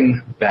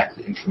adding back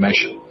the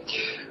information.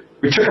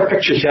 We took a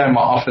picture here in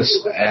my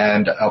office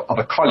and of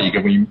a colleague,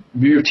 and we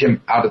moved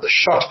him out of the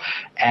shot,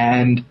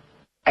 and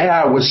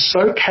AI was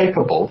so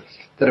capable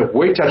that it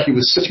worked out he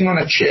was sitting on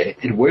a chair.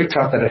 It worked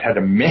out that it had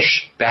a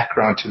mesh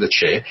background to the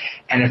chair,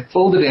 and it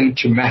filled it in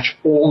to match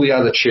all the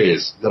other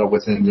chairs that are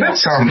within the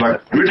office. That sounds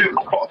like pretty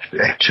cool,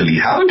 actually.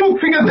 How did you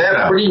figure that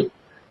out?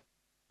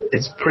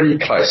 it's pretty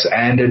close,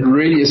 and it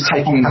really is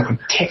taking the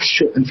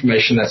contextual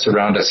information that's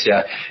around us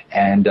here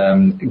and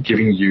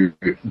giving you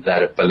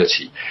that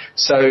ability.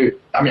 So,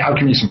 I mean, I'll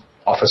give you some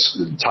office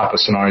type of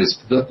scenarios.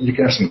 You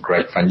can have some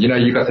great fun. You know,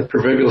 you've got the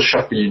proverbial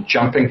shot where you're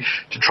jumping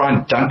to try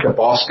and dunk a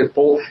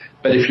basketball,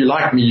 but if you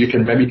like me, you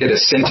can maybe get a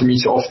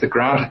centimeter off the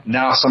ground.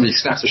 Now somebody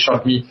snaps a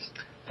shot at me,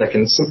 they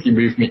can simply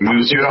move me up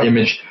to the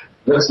image.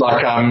 Looks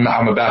like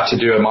I'm about to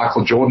do a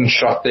Michael Jordan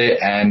shot there,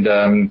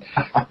 and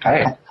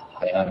hey.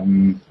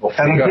 And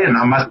again,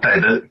 I must say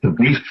that the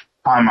brief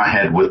time I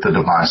had with the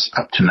device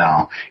up to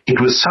now, it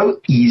was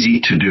so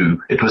easy to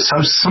do, it was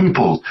so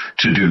simple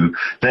to do,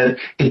 that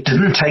it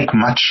didn't take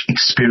much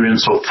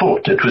experience or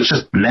thought. It was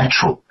just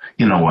natural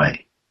in a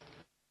way.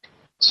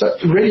 So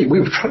really,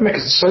 we've tried to make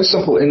it so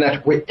simple in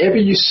that wherever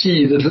you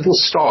see the little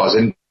stars,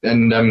 and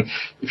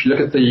if you look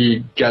at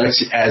the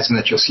Galaxy ads and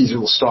that you'll see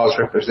little stars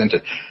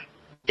represented,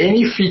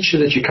 any feature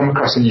that you come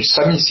across and you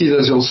suddenly see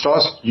those little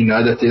stars, you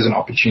know that there's an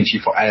opportunity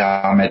for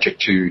AI magic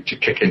to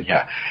kick in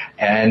here.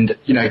 And,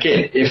 you know,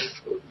 again, if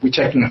we're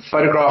taking a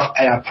photograph,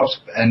 AI pops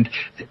up and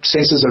it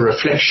senses a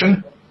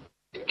reflection,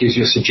 it gives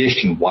you a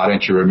suggestion. Why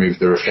don't you remove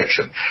the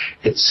reflection?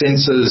 It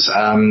senses,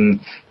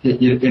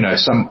 you know,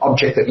 some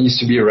object that needs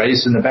to be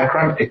erased in the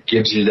background. It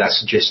gives you that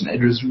suggestion. It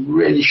was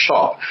really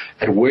sharp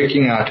at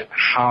working out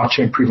how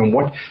to improve on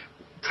what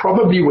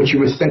you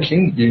were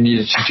thinking you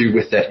needed to do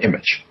with that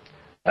image.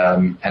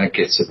 And it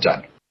gets it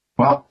done.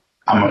 Well,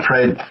 I'm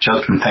afraid,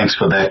 Justin, thanks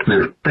for that.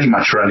 We're pretty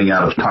much running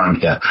out of time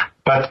here.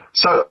 But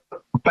so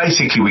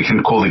basically we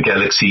can call the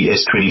Galaxy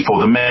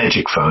S24 the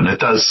magic phone. It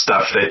does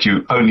stuff that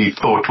you only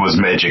thought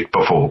was magic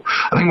before.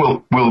 I think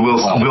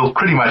we'll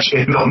pretty much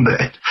end on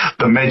that,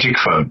 the magic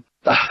phone.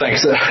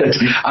 Thanks.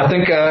 I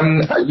think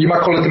you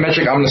might call it the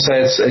magic. I'm going to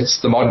say it's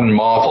the modern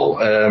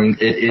marvel.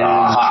 It is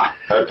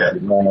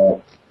okay.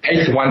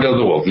 Eighth wonder of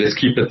the world. Let's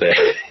keep it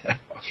there.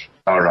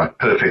 All right,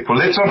 perfect. Well,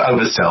 let's not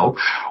oversell.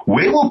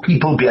 Where will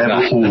people be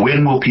able, or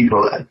when will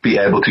people be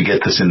able to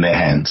get this in their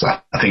hands?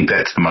 I think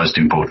that's the most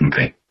important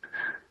thing.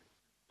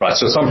 Right,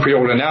 so it's on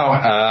pre-order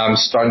now,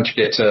 starting to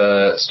get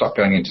stock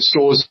going into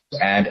stores,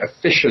 and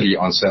officially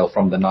on sale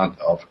from the 9th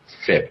of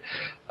Feb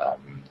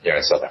here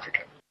in South Africa.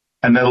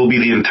 And that'll be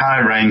the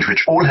entire range,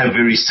 which all have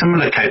very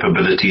similar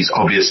capabilities.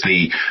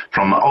 Obviously,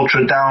 from the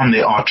Ultra down,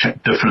 there are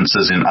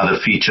differences in other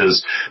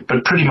features,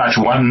 but pretty much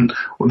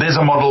there's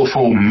a model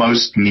for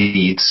most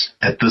needs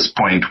at this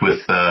point, with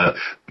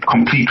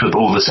complete with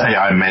all this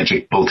AI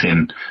magic built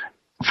in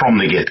from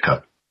the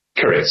get-go.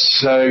 Correct.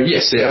 So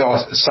yes, there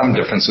are some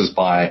differences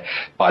by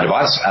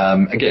device.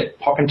 Again,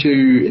 pop into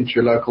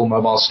your local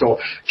mobile store,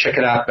 check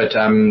it out, but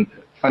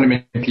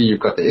fundamentally, you've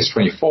got the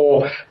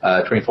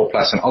S24, 24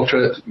 Plus and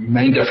Ultra.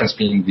 Main difference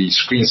being the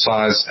screen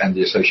size and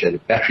the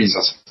associated batteries,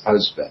 I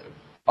suppose,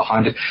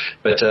 behind it.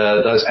 But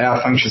those AI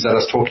functions that I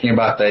was talking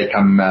about, they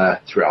come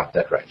throughout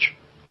that range.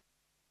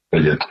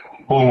 Brilliant.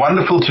 Well,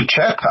 wonderful to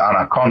chat, and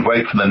I can't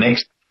wait for the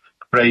next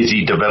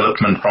crazy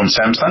development from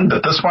Samsung.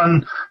 But this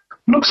one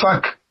looks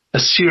like a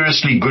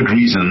seriously good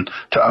reason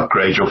to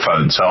upgrade your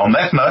phone. So on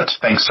that note,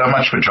 thanks so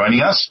much for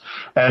joining us,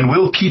 and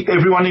we'll keep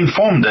everyone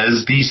informed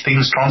as these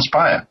things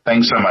transpire.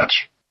 Thanks so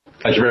much.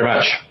 Thank you very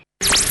much.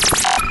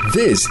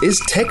 This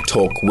is Tech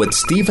Talk with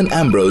Stephen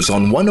Ambrose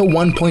on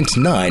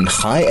 101.9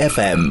 High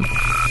FM.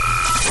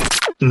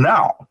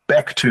 Now,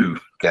 back to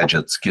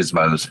gadgets,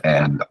 gizmos,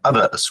 and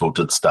other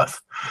assorted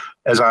stuff.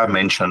 As I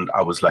mentioned,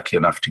 I was lucky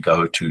enough to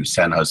go to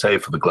San Jose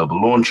for the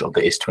global launch of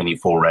the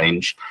S24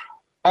 range,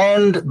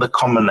 and the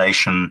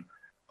combination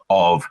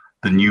of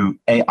the new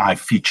AI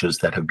features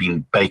that have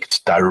been baked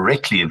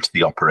directly into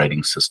the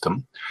operating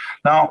system.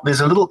 Now,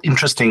 there's a little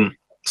interesting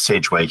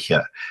segue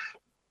here.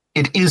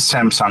 It is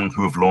Samsung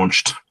who have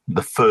launched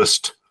the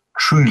first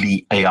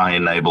truly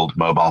AI-enabled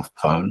mobile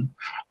phone,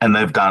 and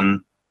they've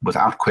done,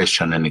 without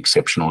question, an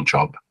exceptional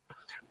job.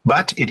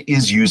 But it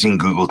is using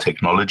Google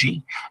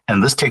technology,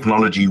 and this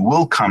technology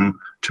will come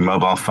to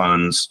mobile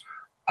phones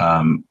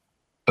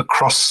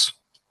across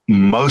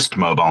most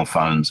mobile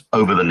phones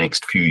over the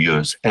next few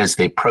years as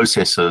their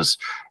processors,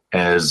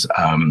 as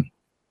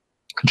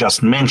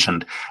just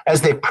mentioned,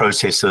 as their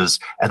processors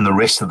and the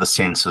rest of the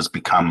sensors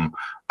become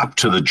up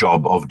to the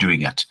job of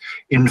doing it.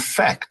 In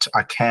fact,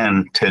 I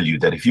can tell you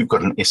that if you've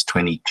got an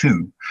S22,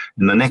 in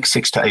the next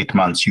 6 to 8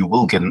 months, you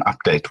will get an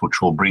update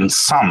which will bring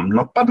some,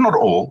 not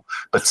all,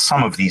 but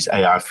some of these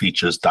AI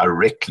features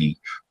directly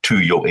to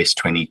your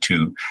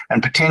S22,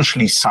 and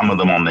potentially some of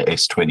them on the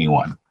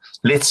S21.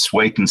 Let's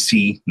wait and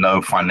see.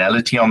 No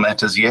finality on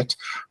that as yet,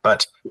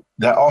 but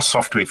there are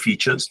software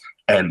features,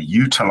 and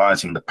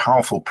utilizing the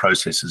powerful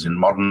processors in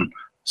modern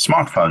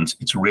smartphones,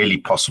 it's really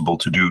possible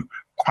to do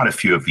quite a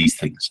few of these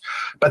things.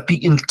 But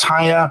the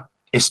entire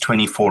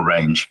S24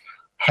 range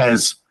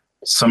has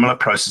similar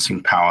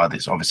processing power.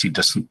 There's obviously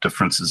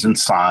differences in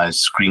size,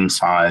 screen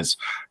size,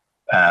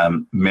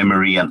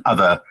 memory, and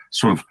other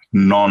sort of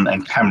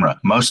and camera,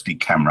 mostly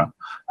camera,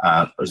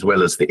 as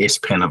well as the S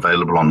Pen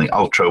available on the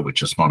Ultra,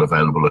 which is not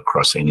available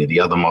across any of the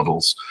other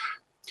models.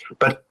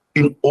 But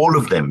in all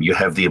of them, you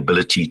have the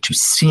ability to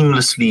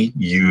seamlessly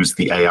use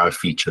the AI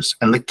features.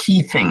 And the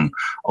key thing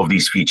of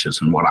these features,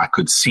 and what I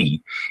could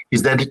see,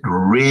 is that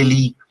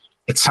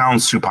it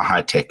sounds super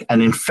high tech.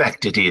 And in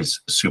fact, it is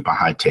super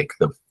high tech.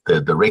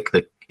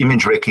 The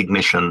image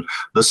recognition,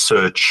 the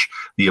search,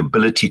 the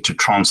ability to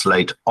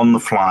translate on the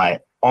fly,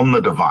 on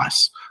the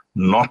device,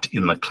 not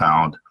in the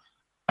cloud,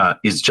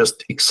 is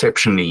just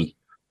exceptionally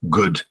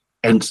good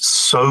and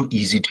so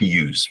easy to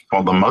use.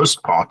 For the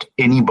most part,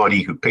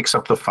 anybody who picks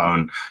up the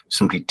phone,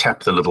 simply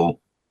tap the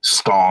little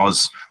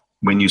stars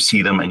when you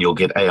see them and you'll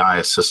get AI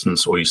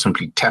assistance, or you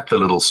simply tap the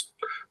little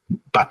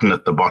button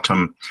at the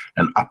bottom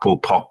and up will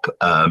pop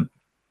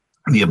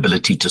the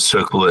ability to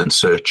circle and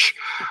search.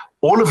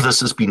 All of this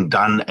has been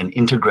done and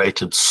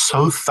integrated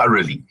so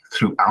thoroughly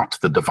throughout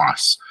the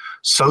device,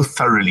 so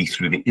thoroughly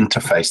through the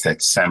interface that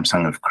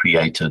Samsung have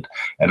created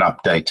and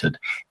updated,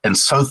 and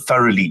so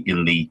thoroughly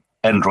in the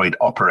Android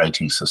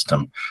operating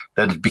system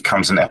that it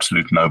becomes an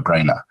absolute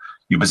no-brainer.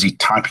 You're busy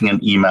typing an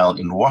email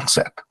in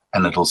WhatsApp,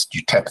 and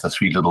you tap the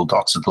three little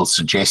dots. It'll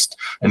suggest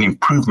an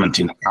improvement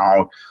in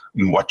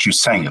what you're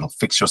saying. It'll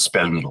fix your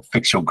spelling. It'll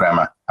fix your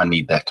grammar. I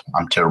need that.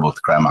 I'm terrible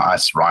with grammar. I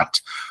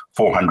write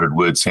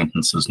 400-word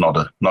sentences, not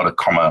a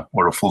comma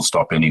or a full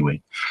stop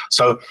anyway.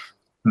 So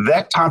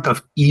that type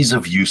of ease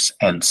of use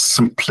and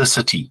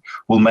simplicity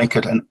will make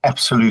it an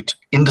absolute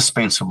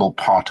indispensable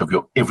part of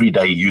your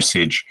everyday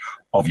usage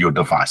of your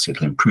device.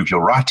 It'll improve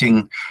your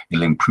writing,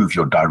 it'll improve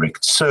your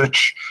direct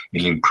search,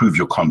 it'll improve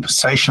your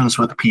conversations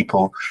with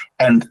people,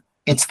 and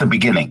it's the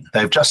beginning.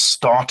 They've just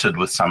started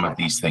with some of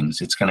these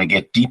things. It's going to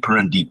get deeper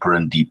and deeper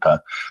and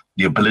deeper.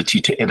 The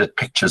ability to edit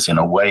pictures in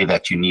a way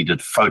that you needed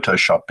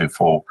Photoshop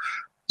before,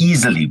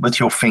 easily with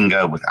your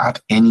finger, without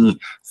any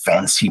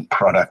fancy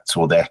products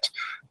or that.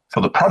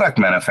 For the product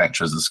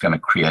manufacturers, it's going to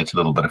create a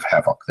little bit of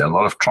havoc. There are a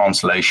lot of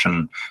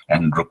translation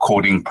and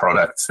recording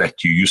products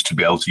that you used to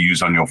be able to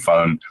use on your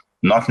phone.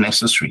 Not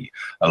necessary.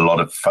 A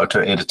lot of photo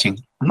editing,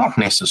 not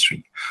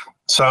necessary.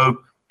 So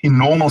in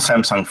normal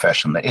Samsung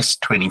fashion, the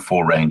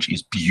S24 range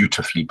is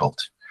beautifully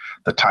built.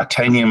 The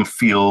titanium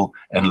feel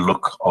and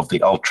look of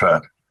the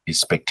Ultra is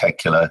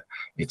spectacular.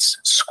 It's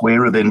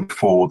squarer than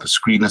before. The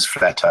screen is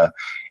flatter.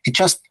 It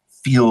just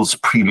feels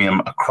premium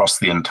across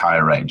the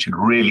entire range. It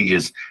really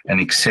is an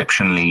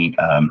exceptionally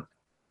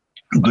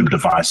good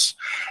device.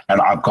 And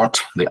I've got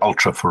the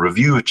Ultra for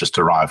review. It just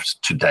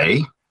arrived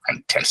today.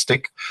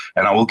 Fantastic.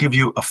 And I will give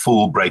you a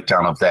full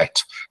breakdown of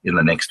that in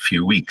the next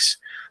few weeks.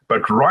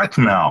 But right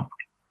now,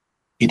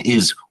 it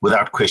is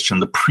without question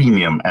the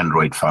premium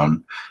Android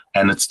phone,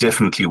 and it's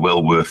definitely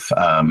well worth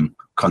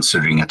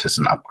considering it as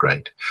an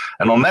upgrade.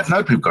 And on that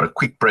note, we've got a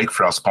quick break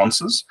for our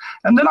sponsors,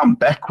 and then I'm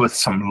back with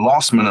some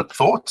last minute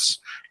thoughts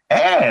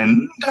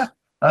and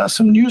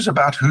some news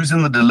about who's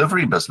in the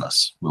delivery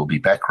business. We'll be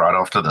back right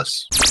after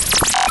this.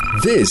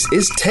 This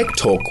is Tech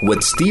Talk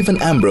with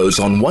Stephen Ambrose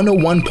on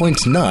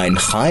 101.9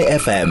 High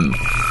FM.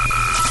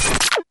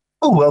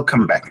 Well,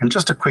 welcome back. And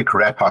just a quick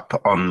wrap up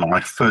on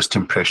my first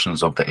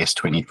impressions of the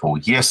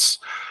S24. Yes,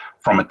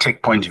 from a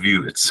tech point of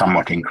view, it's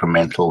somewhat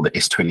incremental. The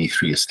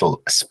S23 is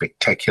still a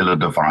spectacular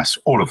device,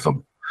 all of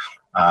them.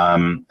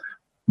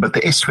 But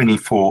the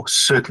S24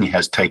 certainly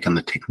has taken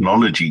the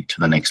technology to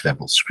the next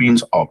level.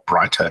 Screens are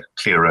brighter,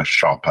 clearer,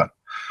 sharper.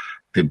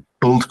 The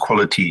build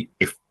quality,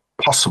 if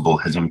possible,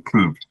 has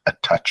improved a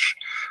touch.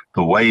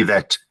 The way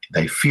that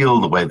they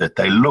feel, the way that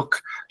they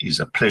look is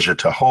a pleasure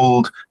to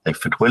hold. They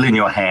fit well in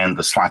your hand.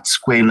 The slight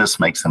squareness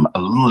makes them a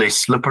little less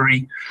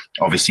slippery.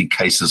 Obviously,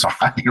 cases are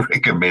highly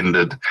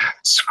recommended.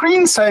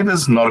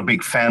 Screensavers, not a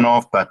big fan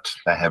of, but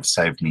they have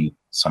saved me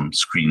some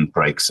screen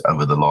breaks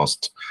over the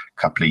last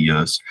couple of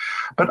years.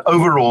 But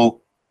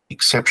overall,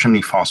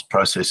 exceptionally fast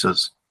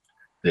processors.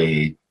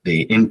 The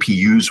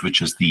NPUs,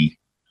 which is the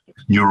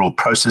neural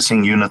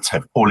processing units,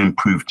 have all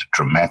improved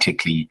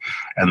dramatically,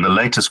 and the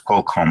latest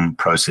Qualcomm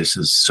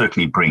processors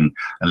certainly bring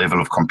a level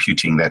of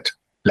computing that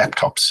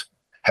laptops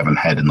haven't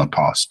had in the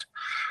past.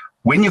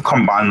 When you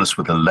combine this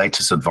with the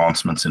latest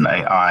advancements in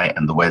AI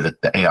and the way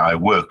that the AI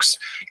works,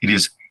 it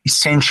is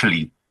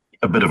essentially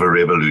a bit of a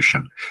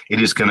revolution.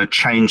 It is going to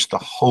change the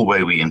whole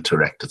way we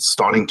interact. It's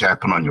starting to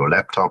happen on your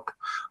laptop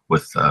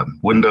with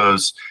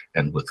Windows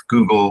and with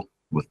Google,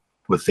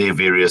 with their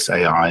various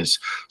AIs.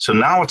 So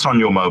now it's on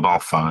your mobile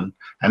phone,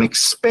 and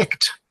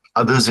expect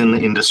others in the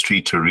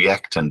industry to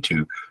react and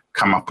to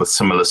come up with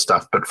similar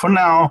stuff. But for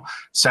now,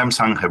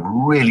 Samsung have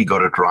really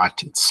got it right.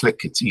 It's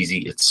slick, it's easy,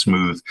 it's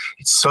smooth.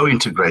 It's so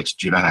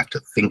integrated, you don't have to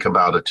think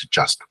about it. It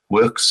just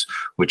works,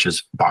 which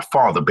is by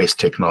far the best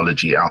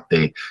technology out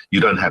there.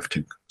 You don't have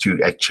to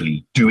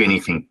actually do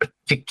anything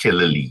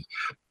particularly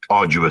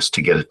arduous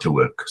to get it to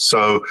work.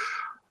 So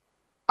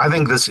I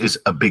think this is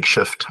a big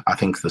shift. I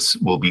think this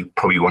will be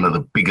probably one of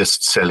the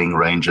biggest selling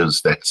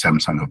ranges that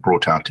Samsung have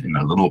brought out in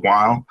a little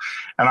while.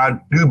 And I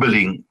do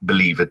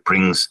believe it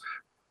brings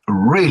a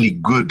really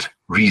good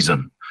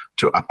reason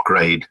to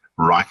upgrade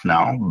right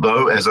now.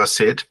 Though, as I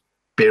said,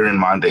 bear in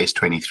mind the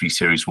S23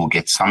 series will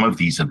get some of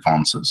these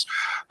advances.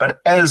 But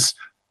as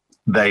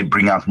they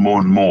bring out more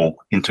and more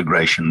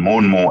integration, more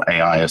and more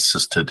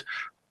AI-assisted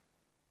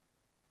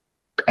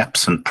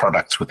apps and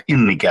products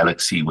within the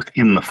Galaxy,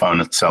 within the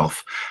phone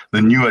itself.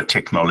 The newer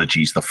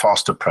technologies, the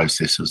faster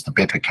processors, the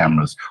better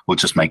cameras will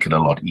just make it a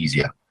lot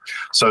easier.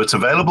 So it's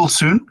available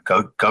soon.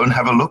 Go and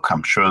have a look.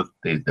 I'm sure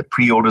the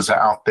pre-orders are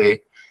out there,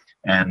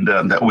 and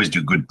they always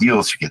do good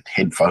deals. You get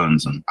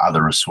headphones and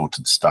other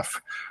assorted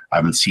stuff. I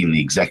haven't seen the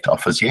exact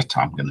offers yet.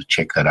 I'm going to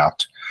check that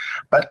out.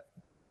 But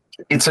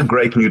it's a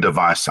great new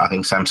device. I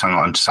think Samsung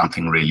are onto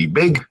something really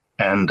big,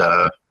 and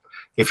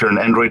if you're an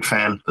Android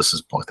fan, this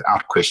is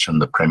without question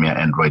the premier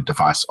Android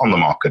device on the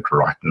market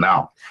right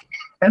now.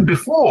 And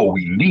before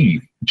we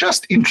leave,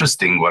 just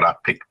interesting what I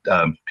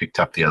picked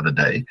up the other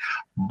day.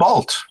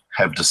 Bolt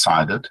have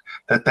decided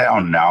that they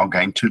are now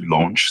going to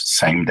launch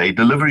same-day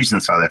deliveries in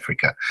South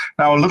Africa.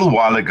 Now, a little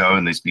while ago,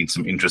 and there's been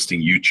some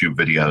interesting YouTube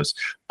videos,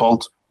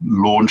 Bolt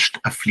launched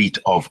a fleet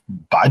of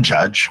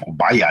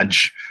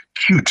Bajaj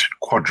cute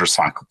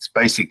quadricycles,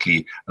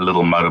 basically a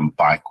little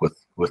motorbike with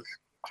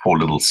 4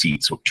 little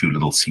seats or 2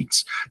 little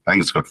seats. I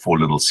think it's got 4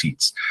 little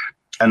seats.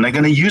 And they're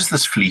going to use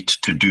this fleet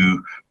to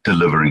do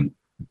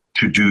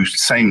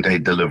same-day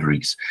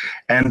deliveries.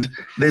 And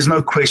there's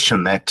no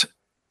question that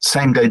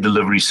same-day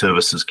delivery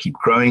services keep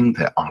growing.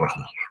 They are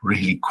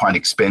really quite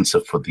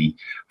expensive for the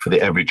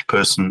average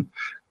person.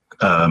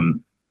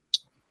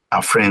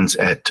 Our friends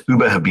at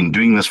Uber have been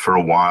doing this for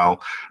a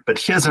while, but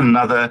here's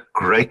another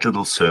great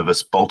little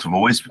service.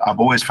 I've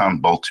always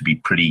found Bolt to be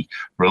pretty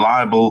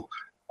reliable.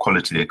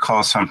 Quality of their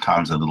cars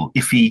sometimes a little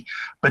iffy,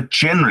 but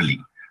generally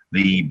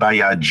the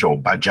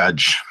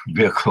Bajaj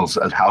vehicles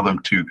allow them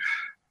to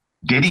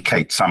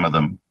dedicate some of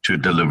them to a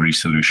delivery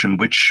solution,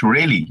 which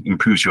really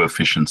improves your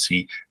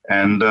efficiency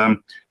and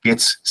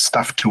gets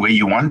stuff to where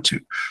you want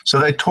to. So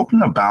they're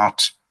talking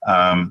about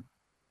the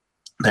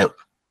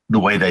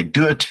way they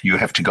do it. You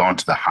have to go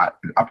onto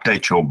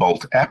update your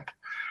Bolt app.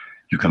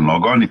 You can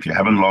log on if you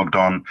haven't logged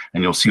on,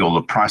 and you'll see all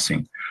the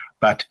pricing.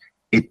 But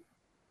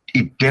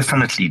it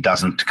definitely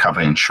doesn't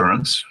cover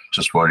insurance.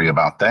 Just worry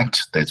about that.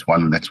 That's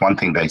one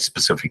thing they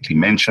specifically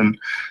mention.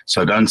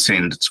 So don't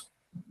send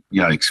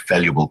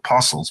valuable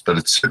parcels, but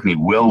it's certainly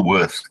well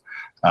worth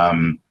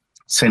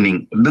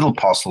sending little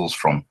parcels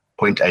from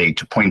point A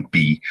to point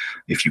B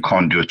if you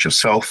can't do it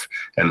yourself,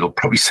 and it'll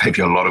probably save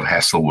you a lot of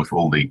hassle with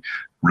all the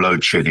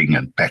load shedding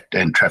and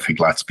traffic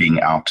lights being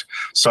out.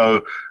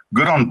 So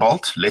good on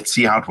Bolt. Let's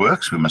see how it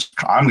works.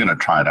 I'm going to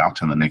try it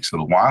out in the next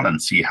little while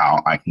and see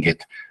how I can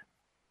get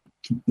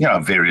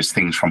various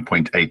things from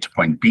point A to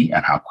point B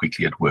and how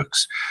quickly it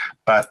works.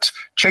 But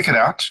check it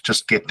out.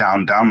 Just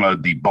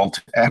download the Bolt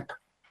app,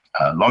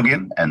 log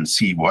in and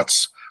see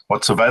what's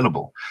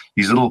available.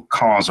 These little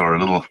cars are a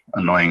little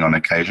annoying on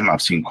occasion.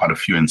 I've seen quite a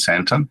few in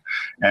Sandton,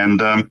 and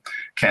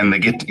they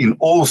get in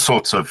all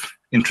sorts of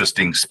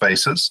interesting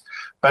spaces.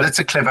 But it's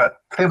a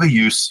clever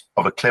use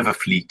of a clever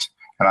fleet,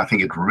 and I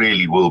think it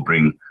really will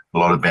bring a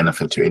lot of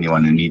benefit to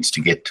anyone who needs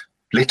to get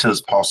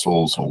letters,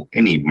 parcels, or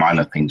any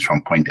minor things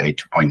from point A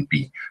to point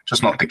B,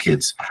 just not the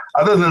kids.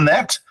 Other than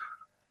that,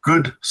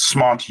 good,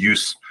 smart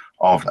use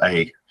of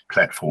a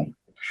platform.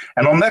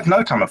 And on that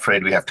note, I'm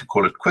afraid we have to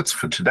call it quits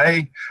for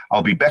today.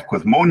 I'll be back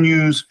with more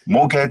news,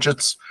 more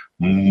gadgets,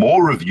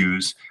 more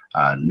reviews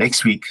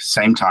next week,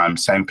 same time,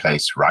 same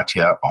place, right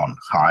here on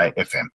High FM.